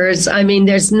flavors. I mean,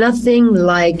 there's nothing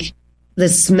like the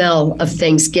smell of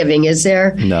Thanksgiving, is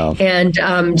there? No. And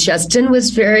Justin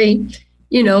was very,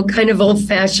 you know, kind of old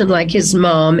fashioned like his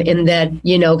mom, in that,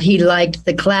 you know, he liked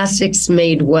the classics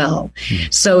made well.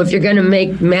 So if you're going to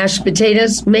make mashed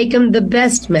potatoes, make them the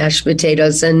best mashed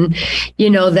potatoes. And, you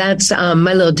know, that's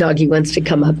my little doggy wants to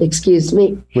come up. Excuse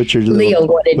me. What's your Leo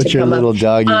wanted what's to your come little up.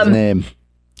 doggy's name?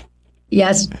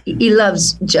 Yes, he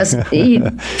loves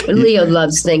Leo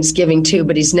loves Thanksgiving too,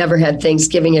 but he's never had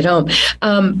Thanksgiving at home.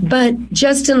 But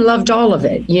Justin loved all of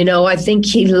it. You know, I think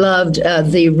he loved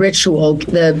the ritual,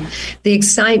 the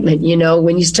excitement, you know,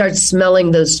 when you start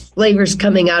smelling those flavors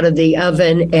coming out of the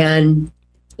oven and,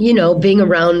 you know, being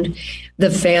around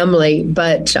the family.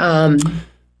 But I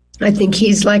think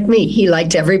he's like me. He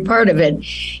liked every part of it.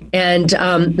 And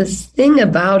the thing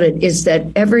about it is that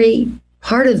every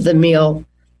part of the meal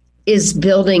is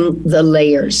building the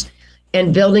layers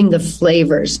and building the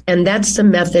flavors. And that's the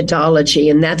methodology,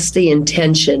 and that's the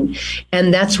intention.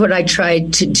 And that's what I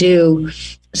tried to do,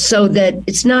 so that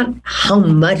it's not how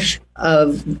much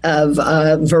of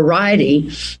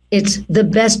variety, it's the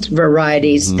best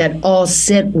varieties that all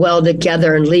sit well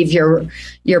together and leave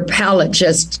your palate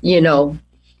just, you know,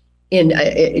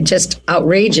 in just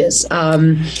outrageous.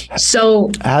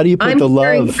 So how do you put the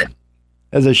love?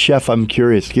 As a chef, I'm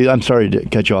curious. I'm sorry to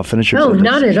cut you off. Finish your sentence.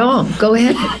 No, not at all. Go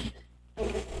ahead.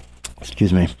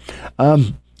 Excuse me.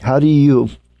 How do you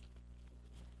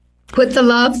Put the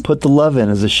love? Put the love in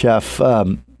as a chef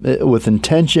with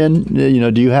intention.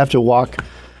 Do you have to walk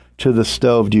to the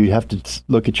stove? Do you have to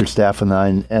look at your staff and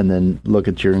then look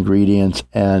at your ingredients?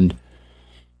 And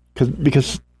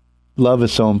because love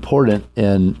is so important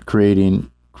in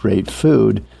creating great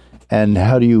food. And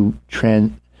how do you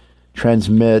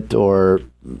transmit, or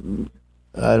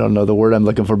I don't know the word I'm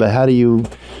looking for, but how do you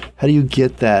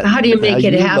get that? How do you make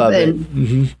it happen?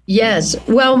 Mm-hmm. Yes.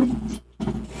 Well,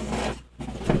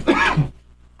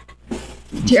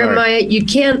 Jeremiah, you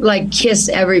can't kiss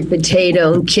every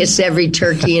potato and kiss every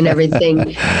turkey and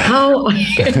everything. How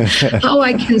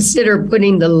I consider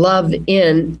putting the love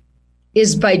in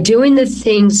is by doing the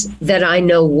things that I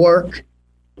know work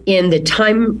in the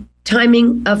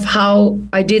timing of how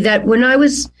I do that. When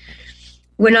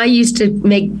I used to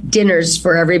make dinners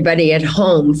for everybody at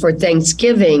home for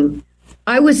Thanksgiving,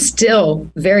 I was still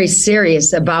very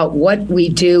serious about what we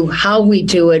do, how we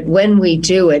do it, when we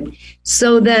do it,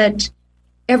 so that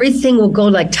everything will go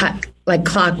like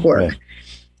clockwork. Right.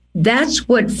 That's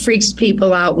what freaks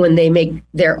people out when they make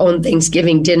their own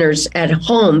Thanksgiving dinners at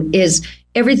home, is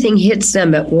everything hits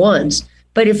them at once.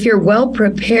 But if you're well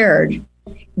prepared,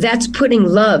 that's putting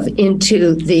love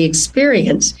into the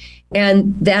experience.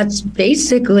 And that's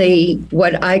basically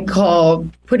what I call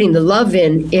putting the love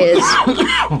in, is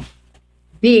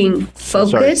being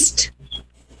focused,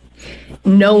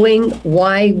 knowing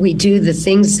why we do the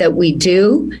things that we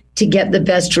do to get the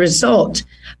best result.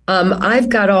 I've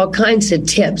got all kinds of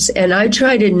tips, and I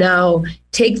try to now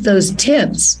take those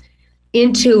tips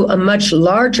into a much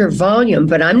larger volume,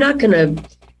 but I'm not going to.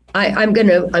 I'm going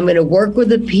to work with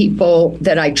the people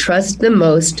that I trust the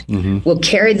most, will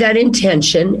carry that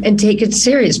intention and take it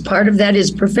serious. Part of that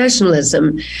is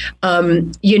professionalism.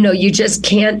 You just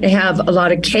can't have a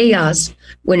lot of chaos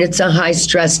when it's a high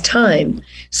stress time.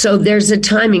 So there's a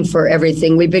timing for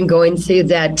everything. We've been going through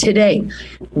that today.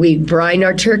 We brine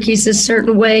our turkeys a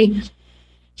certain way.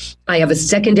 I have a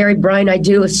secondary brine I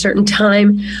do a certain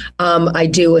time. I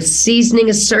do a seasoning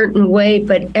a certain way,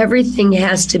 but everything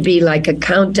has to be like a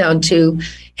countdown to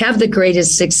have the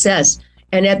greatest success.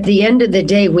 And at the end of the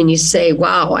day, when you say,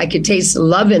 wow, I could taste the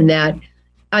love in that,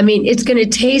 I mean, it's going to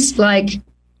taste like,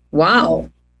 wow,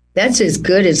 that's as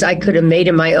good as I could have made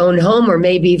in my own home, or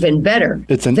maybe even better.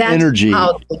 It's an energy.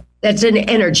 That's an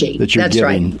energy. That you're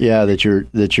giving. Right. Yeah, that you're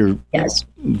yes.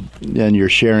 And you're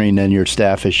sharing, and your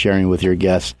staff is sharing with your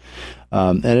guests.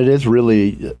 And it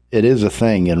is a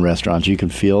thing in restaurants. You can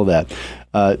feel that.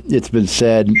 It's been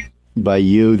said by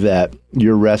you that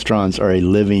your restaurants are a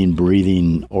living,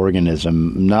 breathing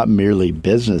organism, not merely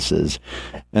businesses.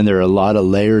 And there are a lot of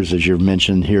layers, as you've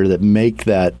mentioned here, that make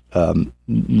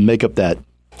up that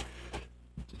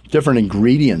different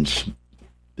ingredients.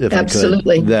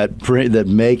 Absolutely. That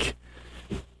make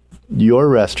your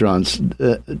restaurants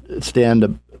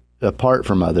stand apart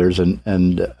from others,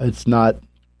 and it's not.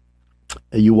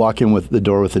 You walk in with the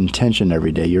door with intention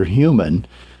every day. You're human,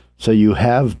 so you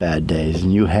have bad days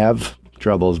and you have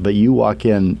troubles, but you walk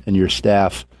in and your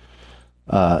staff,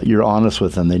 you're honest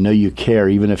with them. They know you care,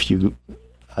 even if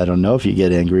I don't know if you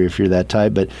get angry, if you're that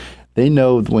type, but they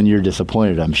know when you're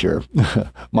disappointed, I'm sure.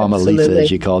 Mama Absolutely. Lisa,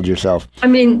 as you called yourself. I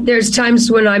mean, there's times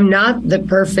when I'm not the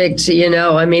perfect,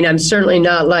 I'm certainly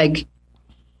not like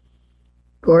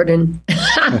Gordon.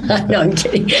 No, I'm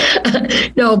kidding.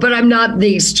 No, but I'm not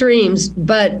the extremes,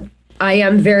 but I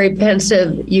am very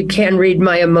pensive. You can read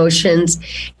my emotions.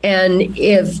 And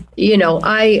if,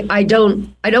 I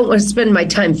don't want to spend my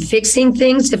time fixing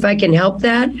things if I can help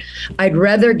that. I'd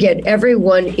rather get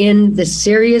everyone in the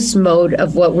serious mode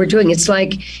of what we're doing. It's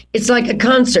like a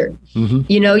concert.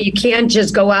 Mm-hmm. You can't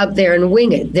just go out there and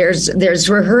wing it. There's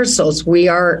rehearsals.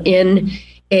 We're in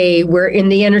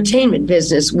the entertainment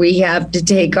business. We have to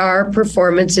take our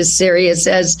performance as serious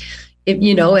as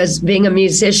being a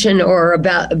musician or a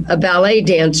ballet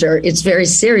dancer. It's very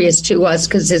serious to us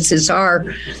because this is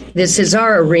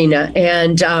our arena.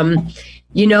 And,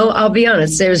 I'll be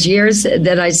honest, there's years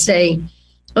that I say,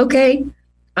 okay,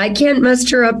 I can't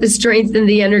muster up the strength and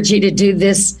the energy to do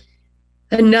this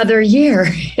another year.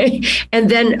 And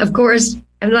then, of course,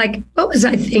 I'm like, what was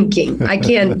I thinking? I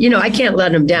can't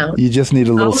let them down. You just need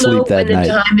a little sleep that night. When the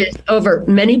time is over.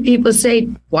 Many people say,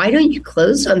 why don't you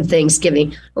close on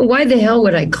Thanksgiving? Well, why the hell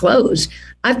would I close?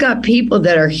 I've got people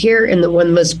that are here in one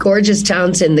of the most gorgeous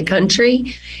towns in the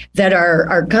country that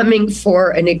are coming for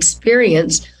an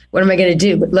experience. What am I going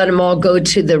to do? Let them all go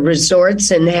to the resorts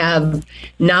and have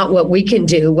not what we can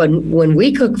do. When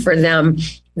we cook for them,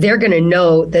 they're going to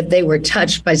know that they were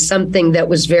touched by something that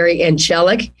was very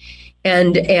angelic.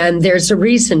 And there's a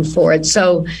reason for it.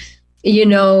 So,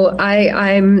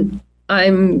 I'm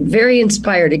I'm very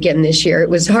inspired again this year. It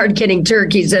was hard getting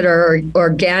turkeys that are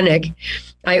organic.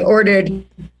 I ordered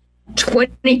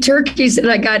 20 turkeys and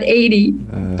I got 80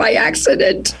 by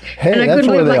accident. Hey, and I that's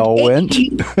where they all went.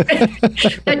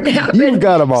 That happened. You've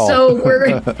got them all.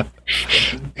 So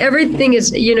everything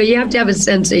is, you have to have a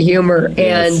sense of humor.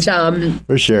 Yes, and,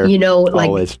 for sure. like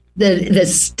always. the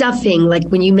stuffing, like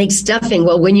when you make stuffing,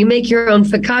 well, when you make your own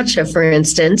focaccia, for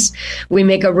instance, we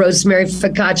make a rosemary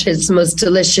focaccia. It's the most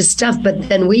delicious stuff. But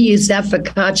then we use that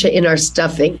focaccia in our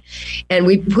stuffing. And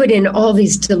we put in all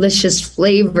these delicious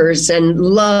flavors and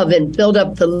love and build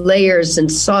up the layers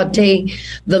and saute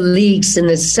the leeks and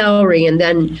the celery. And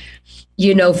then,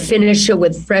 finish it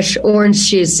with fresh orange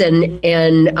juice.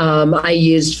 And I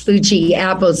used Fuji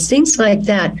apples, things like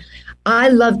that. I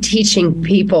love teaching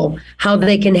people how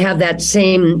they can have that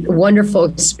same wonderful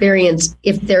experience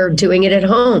if they're doing it at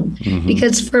home. Mm-hmm.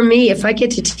 Because for me, if I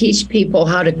get to teach people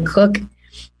how to cook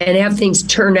and have things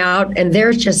turn out and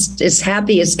they're just as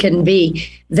happy as can be,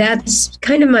 that's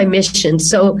kind of my mission.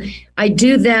 So I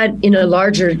do that in a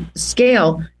larger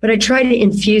scale, but I try to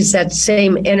infuse that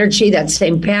same energy, that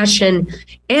same passion.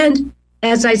 And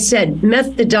as I said,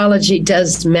 methodology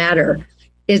does matter.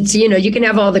 It's, you can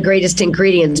have all the greatest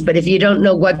ingredients, but if you don't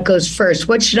know what goes first,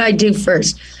 what should I do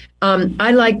first?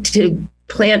 I like to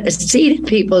plant a seed in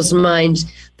people's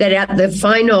minds that at the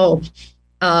final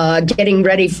getting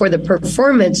ready for the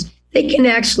performance, they can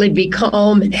actually be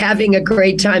calm and having a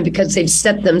great time because they've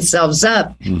set themselves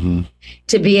up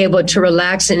to be able to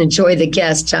relax and enjoy the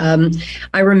guest.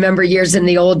 I remember years in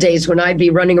the old days when I'd be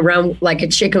running around like a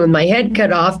chicken with my head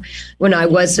cut off when I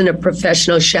wasn't a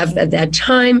professional chef at that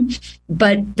time,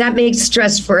 but that makes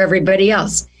stress for everybody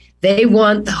else. They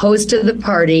want the host of the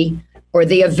party or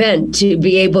the event to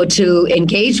be able to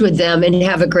engage with them and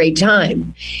have a great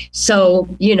time. So,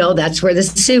 that's where the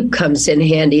soup comes in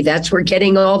handy. That's where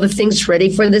getting all the things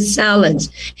ready for the salads,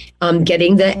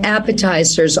 getting the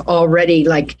appetizers all ready,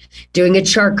 like doing a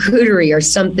charcuterie or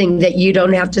something that you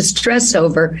don't have to stress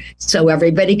over so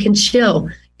everybody can chill.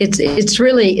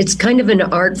 It's kind of an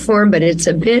art form, but it's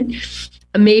a bit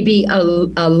maybe a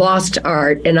lost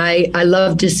art. And I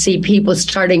love to see people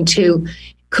starting to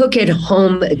cook at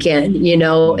home again,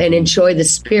 and enjoy the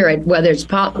spirit, whether it's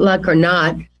potluck or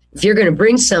not. If you're going to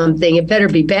bring something, it better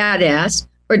be badass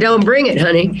or don't bring it,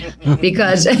 honey,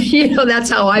 because, that's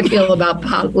how I feel about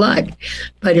potluck.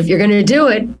 But if you're going to do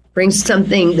it, bring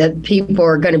something that people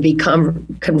are going to be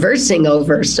conversing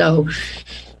over. So,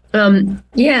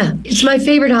 it's my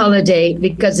favorite holiday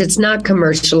because it's not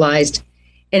commercialized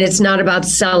and it's not about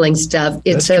selling stuff.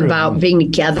 It's about being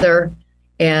together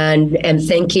and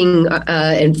thinking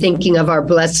of our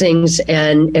blessings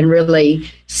and really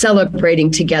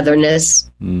celebrating togetherness.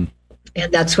 And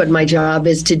that's what my job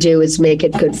is to do, is make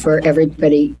it good for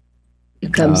everybody who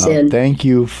comes in. Thank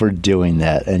you for doing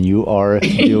that. And you are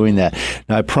doing that.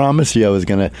 Now, I promise you I was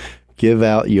going to give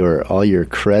out all your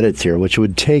credits here, which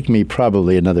would take me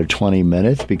probably another 20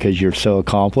 minutes because you're so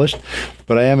accomplished.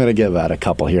 But I am going to give out a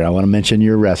couple here. I want to mention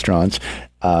your restaurants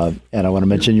and I want to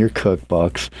mention your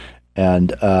cookbooks.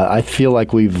 And I feel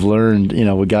like we've learned,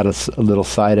 we got a little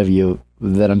side of you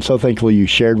that I'm so thankful you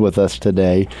shared with us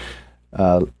today,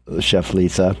 Chef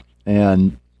Lisa.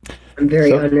 And I'm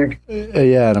very honored.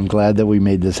 Yeah, and I'm glad that we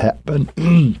made this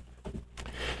happen.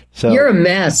 So you're a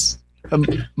mess.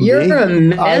 You're a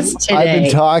mess today. I've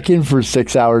been talking for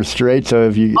 6 hours straight, so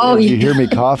if you hear me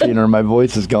coughing or my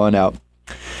voice is going out.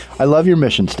 I love your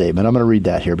mission statement. I'm going to read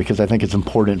that here because I think it's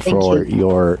important for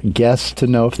your guests to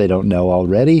know if they don't know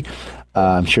already.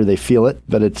 I'm sure they feel it,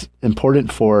 but it's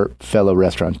important for fellow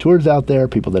restaurateurs out there,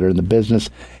 people that are in the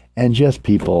business, and just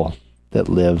people that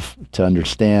live to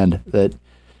understand that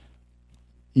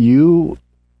you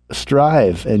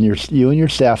strive and you and your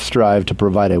staff strive to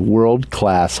provide a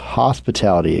world-class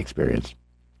hospitality experience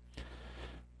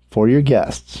for your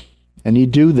guests. And you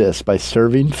do this by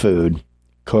serving food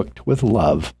cooked with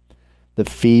love that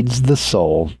feeds the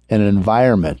soul in an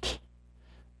environment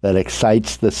that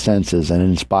excites the senses and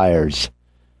inspires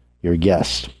your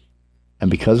guests. And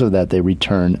because of that, they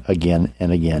return again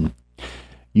and again.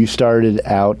 You started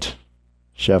out,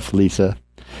 Chef Lisa,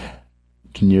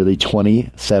 nearly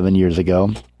 27 years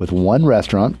ago with one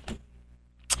restaurant,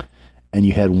 and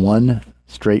you had one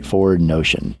straightforward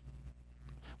notion.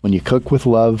 When you cook with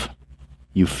love,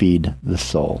 you feed the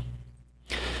soul.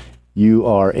 You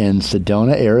are in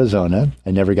Sedona, Arizona.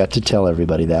 I never got to tell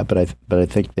everybody that, but I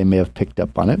think they may have picked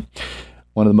up on it.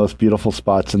 One of the most beautiful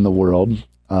spots in the world.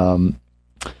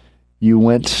 You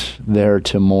went there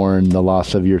to mourn the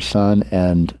loss of your son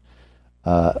and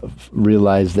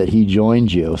realized that he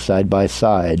joined you side by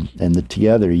side, and that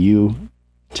together you,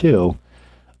 too,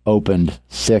 opened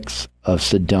 6 of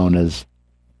Sedona's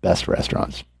best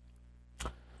restaurants.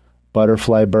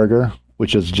 Butterfly Burger,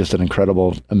 which is just an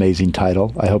incredible, amazing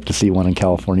title. I hope to see one in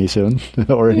California soon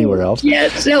or anywhere else.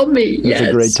 Yes, help me.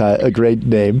 It's a great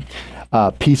name.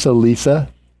 Pizza Lisa,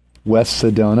 West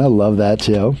Sedona. Love that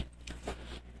too.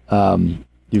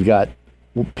 You've got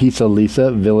Pizza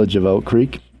Lisa, Village of Oak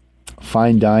Creek.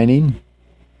 Fine Dining,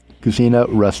 Cucina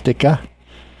Rustica.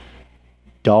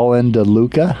 Dolan de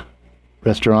Luca,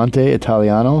 Ristorante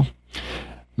Italiano.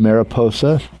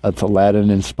 Mariposa, that's a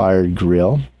Latin-inspired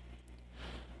grill.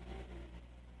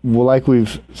 Well, like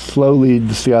we've slowly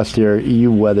discussed here,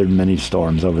 you weathered many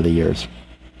storms over the years.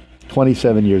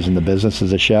 27 years in the business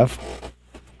as a chef.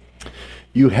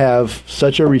 You have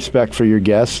such a respect for your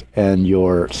guests and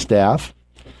your staff.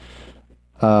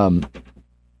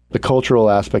 The cultural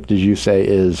aspect, as you say,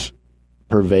 is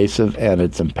pervasive and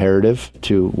it's imperative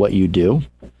to what you do.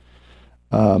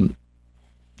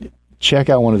 Check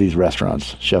out one of these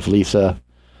restaurants, Chef Lisa,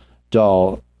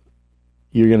 Dahl.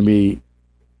 You're going to be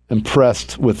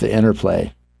impressed with the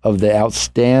interplay of the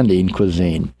outstanding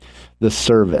cuisine, the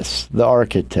service, the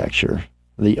architecture,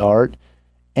 the art,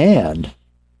 and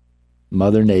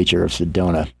Mother Nature of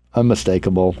Sedona.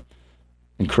 Unmistakable,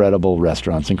 incredible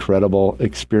restaurants, incredible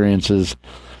experiences.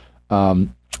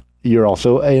 You're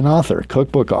also an author,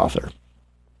 cookbook author.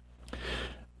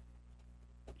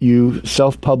 You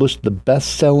self-published the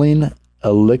best-selling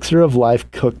Elixir of Life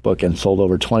cookbook and sold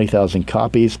over 20,000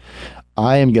 copies.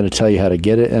 I am going to tell you how to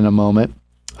get it in a moment.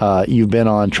 You've been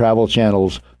on Travel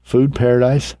Channel's Food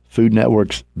Paradise, Food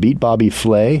Network's Beat Bobby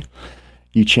Flay.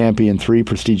 You champion 3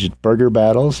 prestigious burger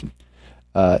battles.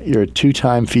 You're a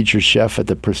 2-time featured chef at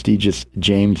the prestigious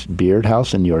James Beard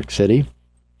House in New York City.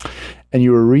 And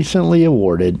you were recently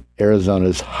awarded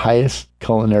Arizona's highest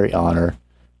culinary honor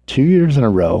 2 years in a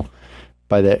row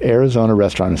by the Arizona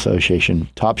Restaurant Association,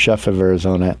 Top Chef of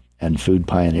Arizona, and Food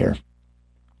Pioneer.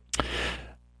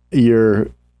 Your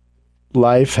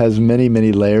life has many,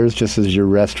 many layers, just as your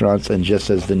restaurants and just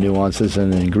as the nuances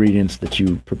and the ingredients that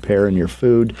you prepare in your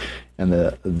food and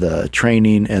the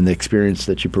training and the experience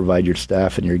that you provide your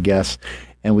staff and your guests.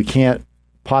 And we can't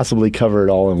possibly cover it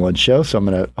all in one show, so I'm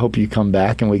going to hope you come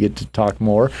back and we get to talk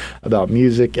more about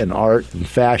music and art and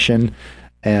fashion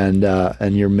and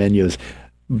your menus.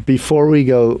 Before we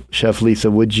go, Chef Lisa,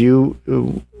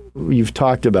 you've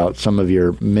talked about some of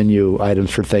your menu items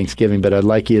for Thanksgiving, but I'd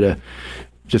like you to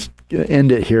just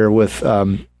end it here with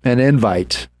an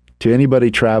invite to anybody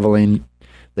traveling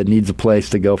that needs a place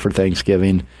to go for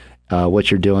Thanksgiving, what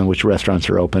you're doing, which restaurants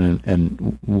are open,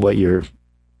 and what you're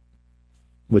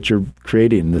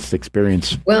creating this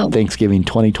experience. Well, Thanksgiving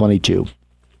 2022.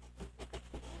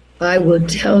 I will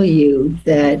tell you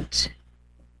that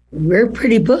we're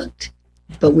pretty booked,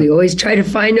 but we always try to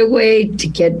find a way to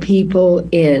get people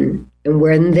in. And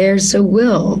when there's a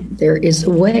will, there is a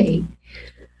way.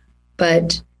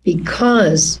 But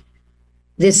because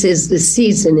this is the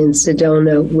season in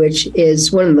Sedona, which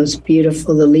is one of the most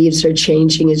beautiful, the leaves are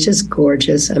changing. It's just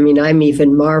gorgeous. I mean, I'm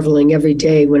even marveling every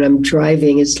day when I'm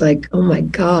driving. It's like, oh my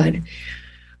God.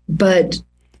 But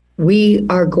we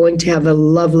are going to have a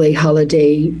lovely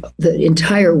holiday. The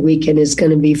entire weekend is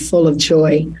going to be full of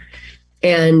joy.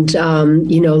 And,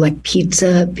 like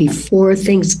pizza before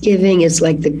Thanksgiving is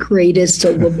like the greatest.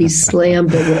 So we'll be slammed,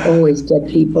 but we'll always get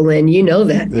people in. You know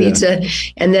that, pizza.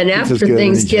 And then after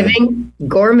Thanksgiving,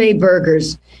 gourmet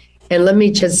burgers. And let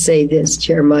me just say this,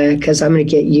 Jeremiah, because I'm going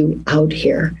to get you out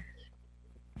here.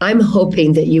 I'm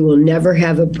hoping that you will never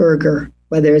have a burger,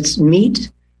 whether it's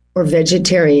meat or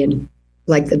vegetarian,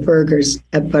 like the burgers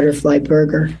at Butterfly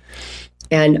Burger.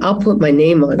 And I'll put my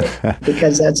name on it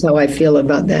because that's how I feel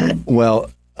about that.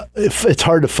 Well, it's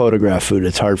hard to photograph food.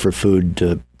 It's hard for food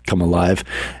to come alive.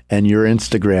 And your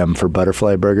Instagram for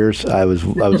Butterfly Burgers, I was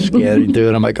scanning through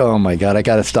it. I'm like, oh my God, I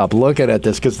got to stop looking at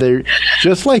this because they're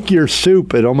just like your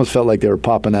soup. It almost felt like they were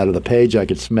popping out of the page. I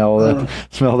could smell them.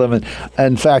 And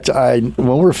in fact, when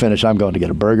we're finished, I'm going to get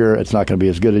a burger. It's not going to be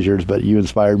as good as yours, but you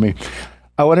inspired me.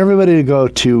 I want everybody to go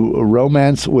to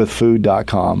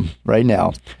romancewithfood.com right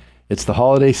now. It's the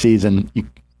holiday season. You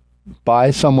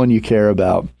buy someone you care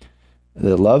about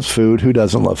that loves food. Who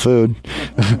doesn't love food?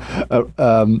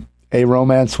 A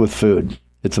Romance with Food.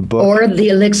 It's a book. Or The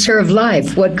Elixir of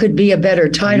Life. What could be a better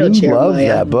title, Jeremiah? Love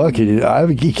that book.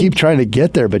 You keep trying to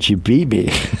get there, but you beat me.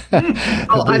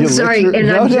 I'm sorry,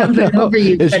 and I'm jumping over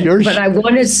you. But I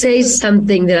want to say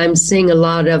something that I'm seeing a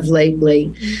lot of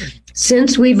lately.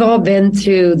 Since we've all been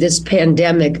through this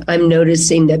pandemic, I'm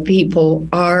noticing that people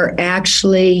are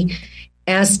actually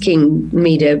asking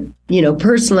me to,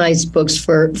 personalize books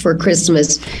for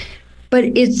Christmas. But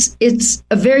it's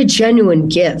a very genuine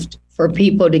gift for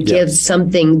people to give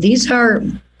something. These are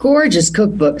gorgeous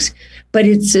cookbooks, but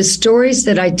it's the stories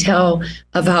that I tell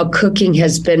of how cooking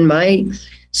has been my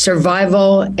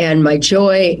survival and my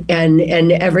joy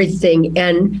and everything.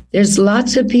 And there's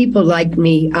lots of people like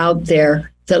me out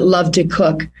there that love to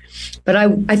cook. But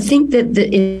I think that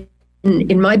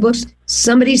in my books,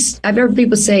 I've heard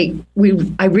people say,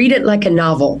 I read it like a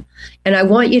novel. And I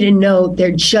want you to know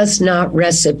they're just not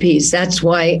recipes. That's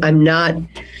why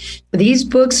these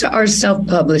books are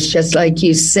self-published, just like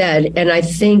you said. And I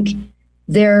think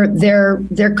they're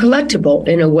collectible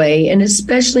in a way, and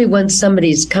especially when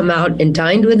somebody's come out and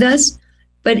dined with us.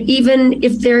 But even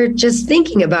if they're just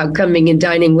thinking about coming and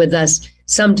dining with us,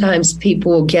 sometimes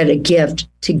people will get a gift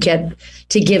to give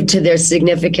to their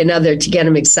significant other to get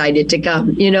them excited to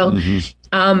come,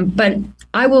 But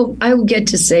I will get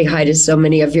to say hi to so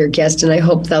many of your guests, and I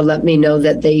hope they'll let me know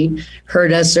that they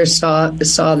heard us or saw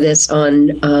this on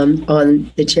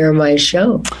the Jeremiah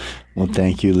Show. Well,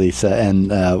 thank you, Lisa.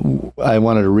 And I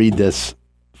wanted to read this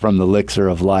from the Elixir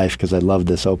of Life because I love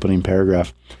this opening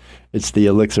paragraph. It's the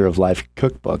Elixir of Life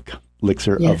cookbook,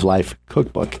 of Life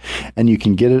cookbook. And you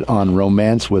can get it on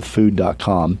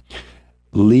romancewithfood.com.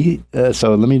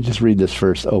 So let me just read this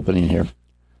first opening here.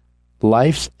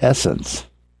 Life's essence,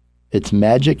 its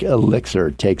magic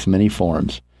elixir, takes many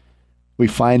forms. We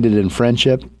find it in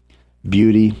friendship,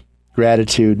 beauty,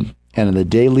 gratitude, and in the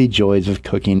daily joys of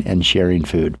cooking and sharing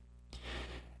food.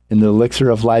 In the Elixir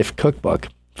of Life cookbook,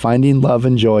 finding love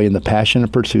and joy in the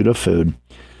passionate pursuit of food,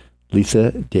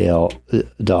 Lisa Dahl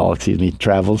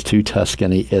travels to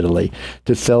Tuscany, Italy,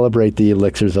 to celebrate the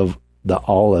elixirs of the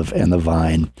olive and the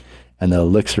vine, and the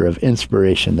elixir of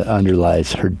inspiration that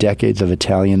underlies her decades of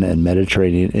Italian and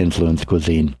Mediterranean-influenced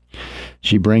cuisine.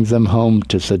 She brings them home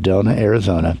to Sedona,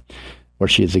 Arizona, where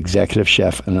she is executive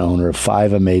chef and owner of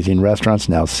 5 amazing restaurants,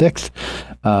 now 6.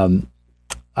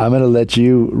 I'm going to let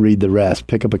you read the rest.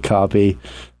 Pick up a copy.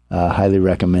 Highly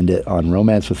recommend it on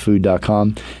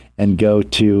romancewithfood.com. And go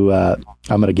to, I'm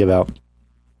going to give out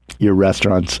your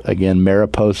restaurants. Again,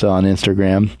 Mariposa on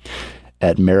Instagram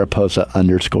at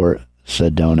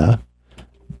Mariposa_Sedona.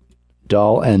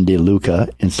 Dal and De Luca,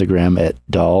 Instagram at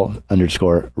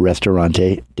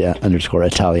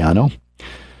Dal_Ristorante_Italiano.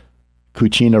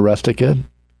 Cucina Rustica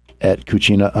at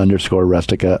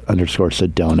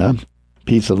Cucina_Rustica_Sedona.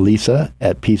 Pizza Lisa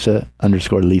at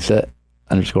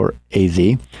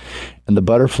Pizza_Lisa_AZ. And the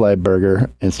Butterfly Burger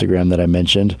Instagram that I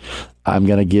mentioned, I'm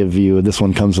going to give you, this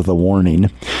one comes with a warning.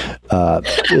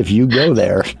 If you go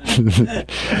there,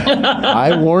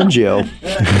 I warned you,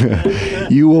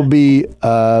 you will be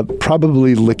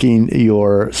probably licking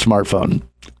your smartphone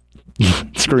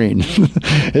screen.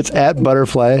 It's at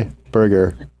Butterfly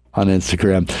Burger on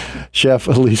Instagram. Chef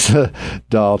Lisa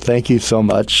Dahl, thank you so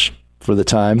much for the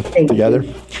time together.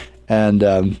 And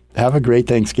have a great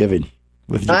Thanksgiving.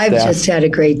 I've just had a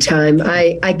great time.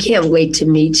 I can't wait to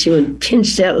meet you and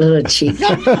pinch that little cheek.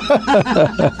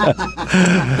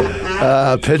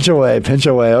 Pinch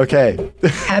away. Okay.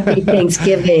 Happy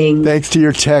Thanksgiving. Thanks to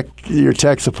your tech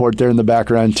support there in the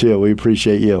background too. We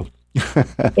appreciate you.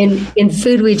 In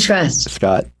food we trust.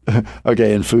 Scott.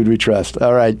 Okay, in food we trust.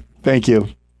 All right. Thank you.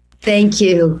 Thank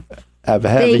you.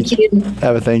 Happy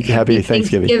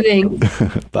Thanksgiving.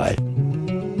 Bye.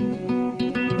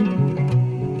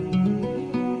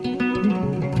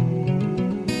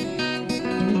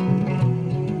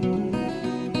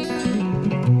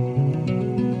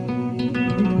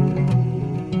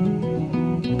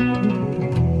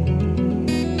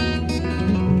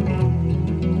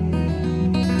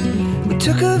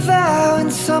 Took a vow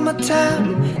in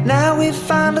summertime, now we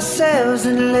find ourselves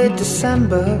in late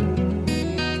December.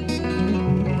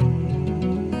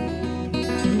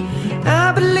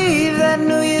 I believe that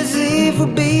New Year's Eve will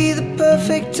be the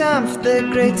perfect time for their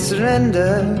great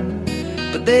surrender,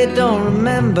 but they don't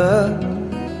remember.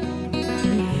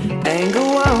 Anger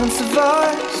wants a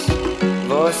voice,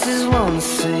 voices want to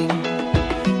sing,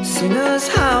 singers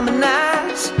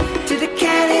harmonize till they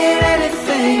can't hear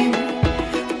anything.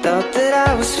 Thought that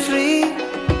I was free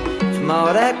from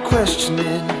all that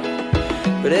questioning,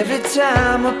 but every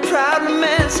time a problem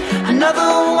ends, another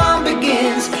one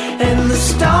begins, and the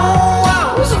stone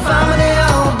walls of harmony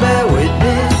all bear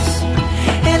witness.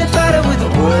 Anybody with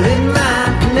a word in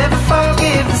mind can never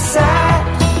forgive the sight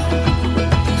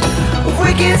of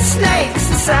wicked snakes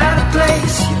inside a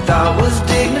place you thought was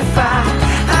dignified.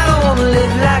 I don't want to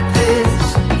live like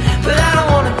this, but I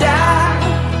don't want to die.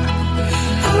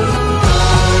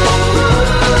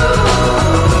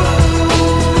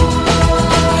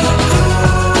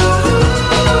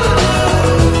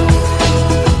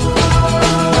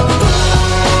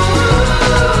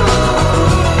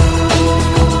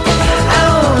 I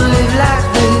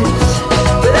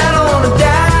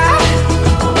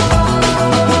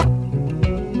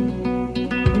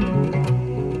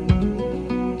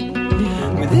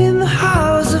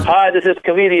Hi, this is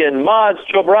comedian Maz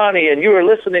Jobrani, and you are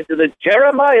listening to The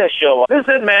Jeremiah Show.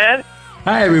 Listen, man.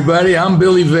 Hi, everybody. I'm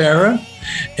Billy Vera,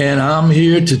 and I'm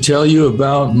here to tell you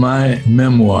about my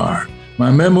memoir. My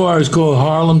memoir is called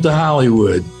Harlem to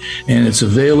Hollywood, and it's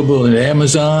available at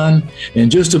Amazon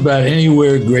and just about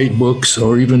anywhere great books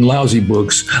or even lousy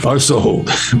books are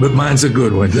sold. But mine's a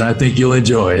good one, and I think you'll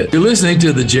enjoy it. You're listening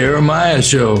to The Jeremiah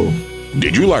Show.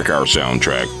 Did you like our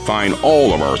soundtrack? Find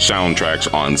all of our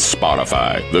soundtracks on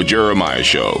Spotify. The Jeremiah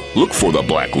Show. Look for the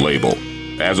Black Label.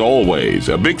 As always,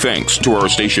 a big thanks to our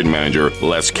station manager,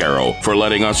 Les Carroll, for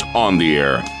letting us on the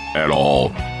air at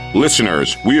all.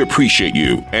 Listeners, we appreciate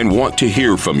you and want to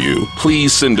hear from you.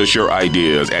 Please send us your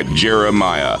ideas at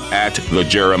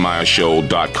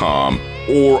jeremiah@thejeremiahshow.com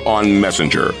or on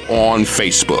Messenger, on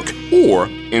Facebook, or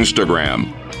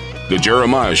Instagram. The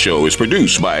Jeremiah Show is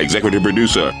produced by executive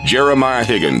producer Jeremiah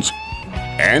Higgins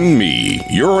and me,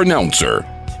 your announcer,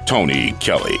 Tony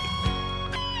Kelly.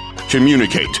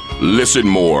 Communicate, listen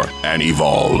more, and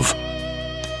evolve.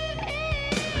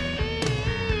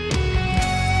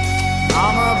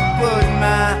 I'ma put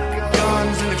my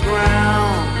guns in the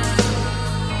ground.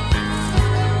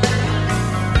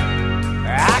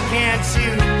 I can't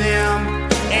shoot them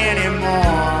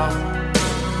anymore.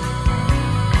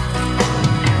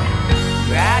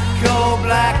 That cold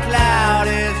black cloud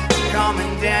is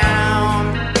coming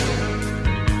down.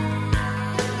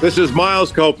 This is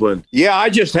Miles Copeland. Yeah, I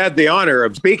just had the honor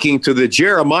of speaking to the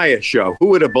Jeremiah Show. Who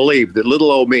would have believed that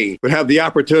little old me would have the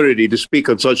opportunity to speak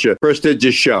on such a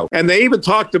prestigious show? And they even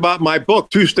talked about my book,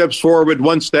 2 Steps Forward,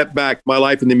 1 Step Back, My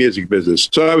Life in the Music Business.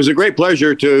 So it was a great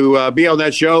pleasure to be on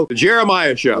that show, the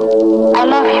Jeremiah Show. I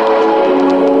love you.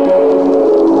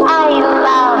 I love you.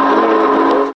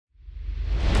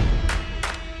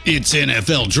 It's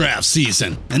NFL draft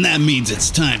season, and that means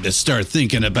it's time to start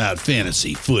thinking about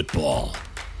fantasy football.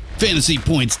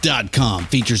 FantasyPoints.com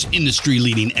features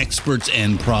industry-leading experts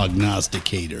and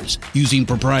prognosticators using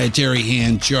proprietary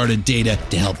hand-charted data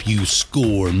to help you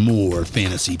score more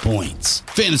fantasy points.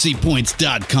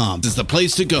 FantasyPoints.com is the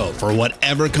place to go for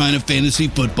whatever kind of fantasy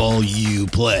football you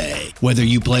play. Whether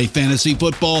you play fantasy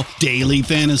football, daily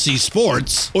fantasy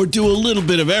sports, or do a little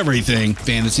bit of everything,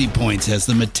 Fantasy Points has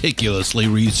the meticulously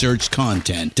researched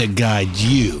content to guide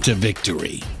you to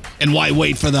victory. And why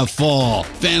wait for the fall?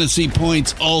 Fantasy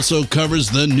Points also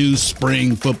covers the new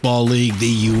spring football league,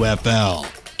 the UFL.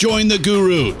 Join the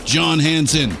guru, John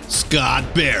Hansen,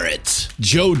 Scott Barrett,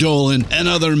 Joe Dolan, and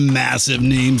other massive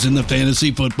names in the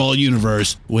fantasy football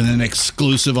universe with an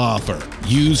exclusive offer.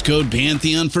 Use code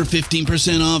Pantheon for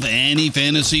 15% off any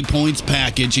Fantasy Points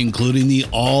package, including the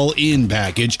all-in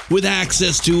package, with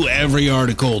access to every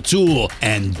article, tool,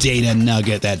 and data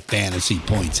nugget that Fantasy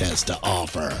Points has to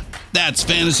offer. That's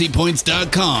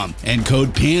FantasyPoints.com and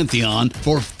code Pantheon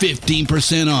for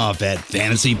 15% off at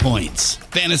Fantasy Points.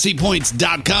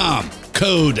 FantasyPoints.com,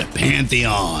 code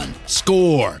Pantheon.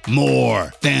 Score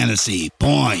more fantasy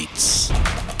points.